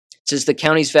 It says the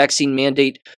county's vaccine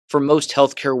mandate for most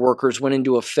healthcare workers went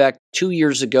into effect 2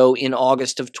 years ago in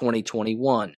August of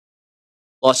 2021.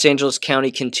 Los Angeles County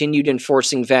continued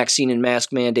enforcing vaccine and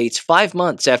mask mandates 5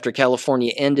 months after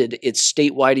California ended its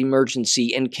statewide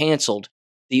emergency and canceled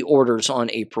the orders on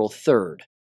April 3rd.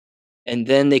 And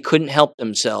then they couldn't help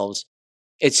themselves.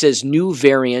 It says new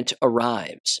variant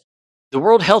arrives. The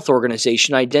World Health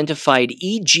Organization identified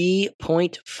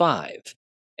EG.5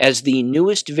 as the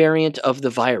newest variant of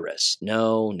the virus.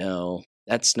 No,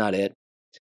 that's not it.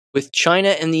 With China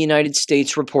and the United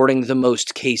States reporting the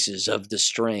most cases of the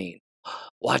strain.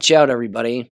 Watch out,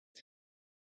 everybody.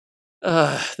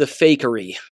 The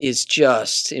fakery is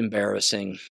just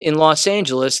embarrassing. In Los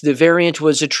Angeles, the variant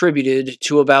was attributed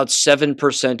to about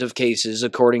 7% of cases,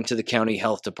 according to the county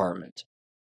health department.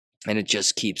 And it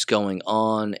just keeps going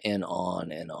on and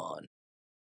on and on.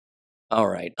 All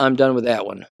right, I'm done with that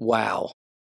one. Wow.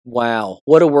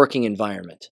 What a working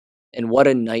environment. And what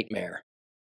a nightmare.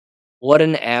 What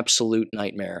an absolute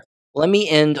nightmare. Let me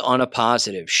end on a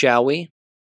positive, shall we?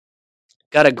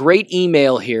 Got a great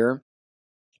email here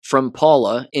from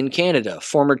Paula in Canada,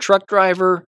 former truck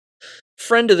driver,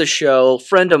 friend of the show,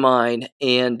 friend of mine,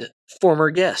 and former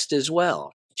guest as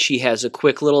well. She has a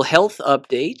quick little health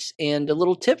update and a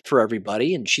little tip for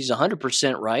everybody, and she's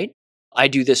 100% right. I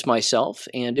do this myself,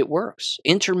 and it works.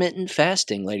 Intermittent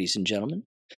fasting, ladies and gentlemen.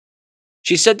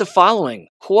 She said the following,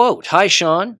 quote, hi,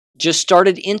 Sean. Just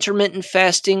started intermittent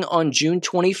fasting on June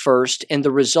 21st, and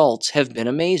the results have been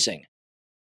amazing.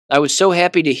 I was so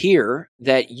happy to hear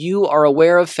that you are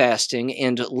aware of fasting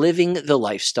and living the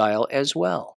lifestyle as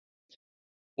well.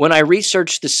 When I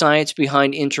researched the science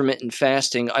behind intermittent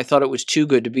fasting, I thought it was too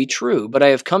good to be true, but I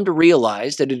have come to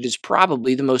realize that it is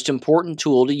probably the most important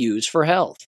tool to use for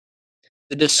health.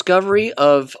 The discovery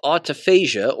of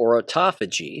autophagy or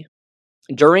autophagy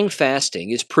during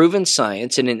fasting is proven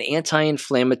science, and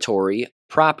anti-inflammatory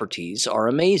properties are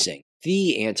amazing.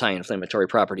 The anti-inflammatory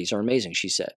properties are amazing, she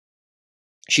said.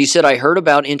 She said, I heard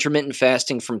about intermittent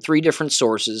fasting from 3 different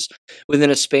sources within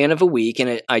a span of a week,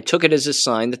 and I took it as a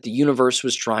sign that the universe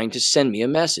was trying to send me a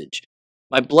message.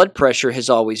 My blood pressure has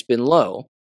always been low,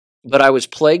 but I was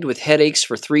plagued with headaches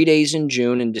for 3 days in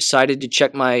June and decided to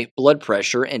check my blood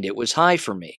pressure, and it was high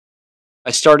for me.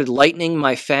 I started lengthening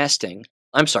my fasting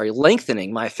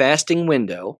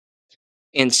window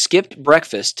and skipped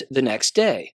breakfast the next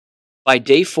day. By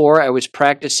day 4, I was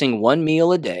practicing 1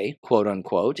 meal a day, quote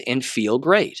unquote, and feel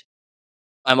great.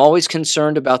 I'm always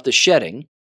concerned about the shedding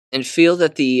and feel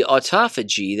that the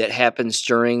autophagy that happens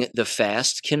during the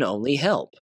fast can only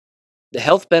help. The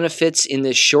health benefits in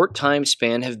this short time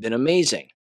span have been amazing!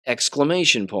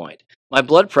 Exclamation point. My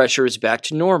blood pressure is back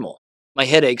to normal. My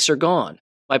headaches are gone.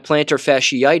 My plantar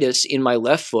fasciitis in my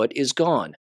left foot is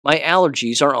gone. My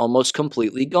allergies are almost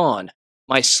completely gone.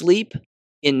 My sleep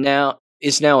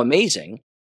is now amazing,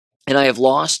 and I have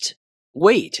lost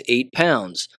weight, 8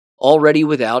 pounds, already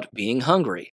without being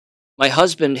hungry. My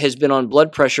husband has been on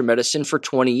blood pressure medicine for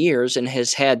 20 years and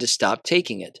has had to stop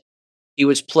taking it. He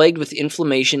was plagued with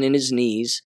inflammation in his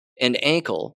knees and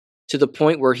ankle to the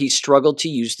point where he struggled to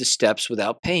use the steps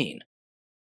without pain.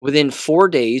 Within 4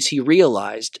 days, he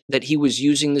realized that he was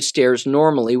using the stairs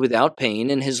normally without pain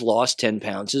and has lost 10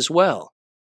 pounds as well.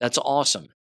 That's awesome.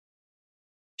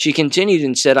 She continued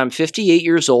and said, I'm 58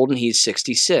 years old and he's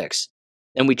 66,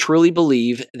 and we truly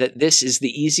believe that this is the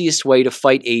easiest way to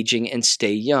fight aging and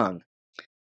stay young.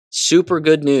 Super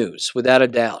good news, without a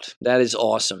doubt. That is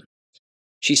awesome.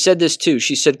 She said this too.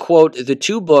 She said, quote, the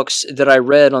 2 books that I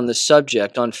read on the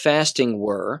subject on fasting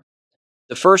were,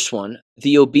 the first one,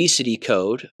 The Obesity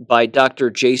Code by Dr.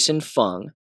 Jason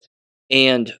Fung,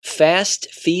 and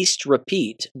Fast, Feast,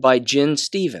 Repeat by Jen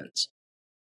Stevens.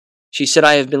 She said,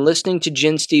 I have been listening to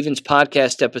Jen Stevens'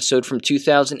 podcast episode from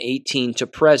 2018 to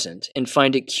present and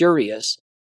find it curious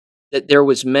that there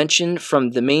was mention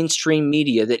from the mainstream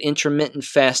media that intermittent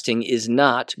fasting is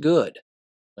not good.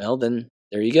 Well, then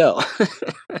there you go.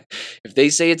 If they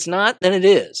say it's not, then it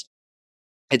is.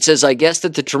 It says, I guess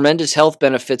that the tremendous health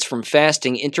benefits from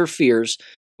fasting interferes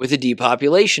with the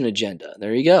depopulation agenda.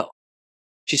 There you go.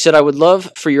 She said, I would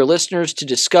love for your listeners to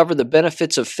discover the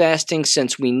benefits of fasting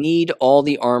since we need all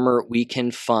the armor we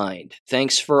can find.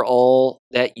 Thanks for all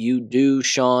that you do,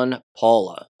 Sean,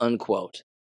 Paula, unquote.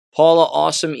 Paula,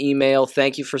 awesome email.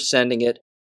 Thank you for sending it.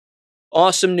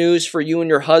 Awesome news for you and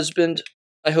your husband.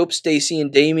 I hope Stacy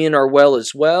and Damien are well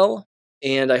as well,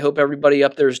 and I hope everybody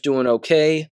up there is doing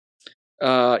okay.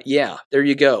 Yeah, there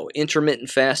you go. Intermittent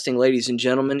fasting, ladies and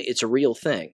gentlemen, it's a real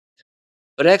thing.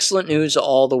 But excellent news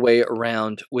all the way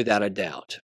around, without a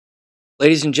doubt.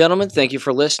 Ladies and gentlemen, thank you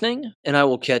for listening, and I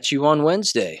will catch you on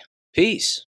Wednesday.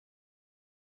 Peace.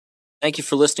 Thank you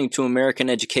for listening to American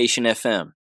Education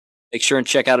FM. Make sure and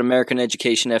check out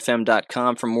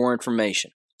AmericanEducationFM.com for more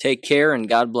information. Take care and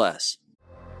God bless.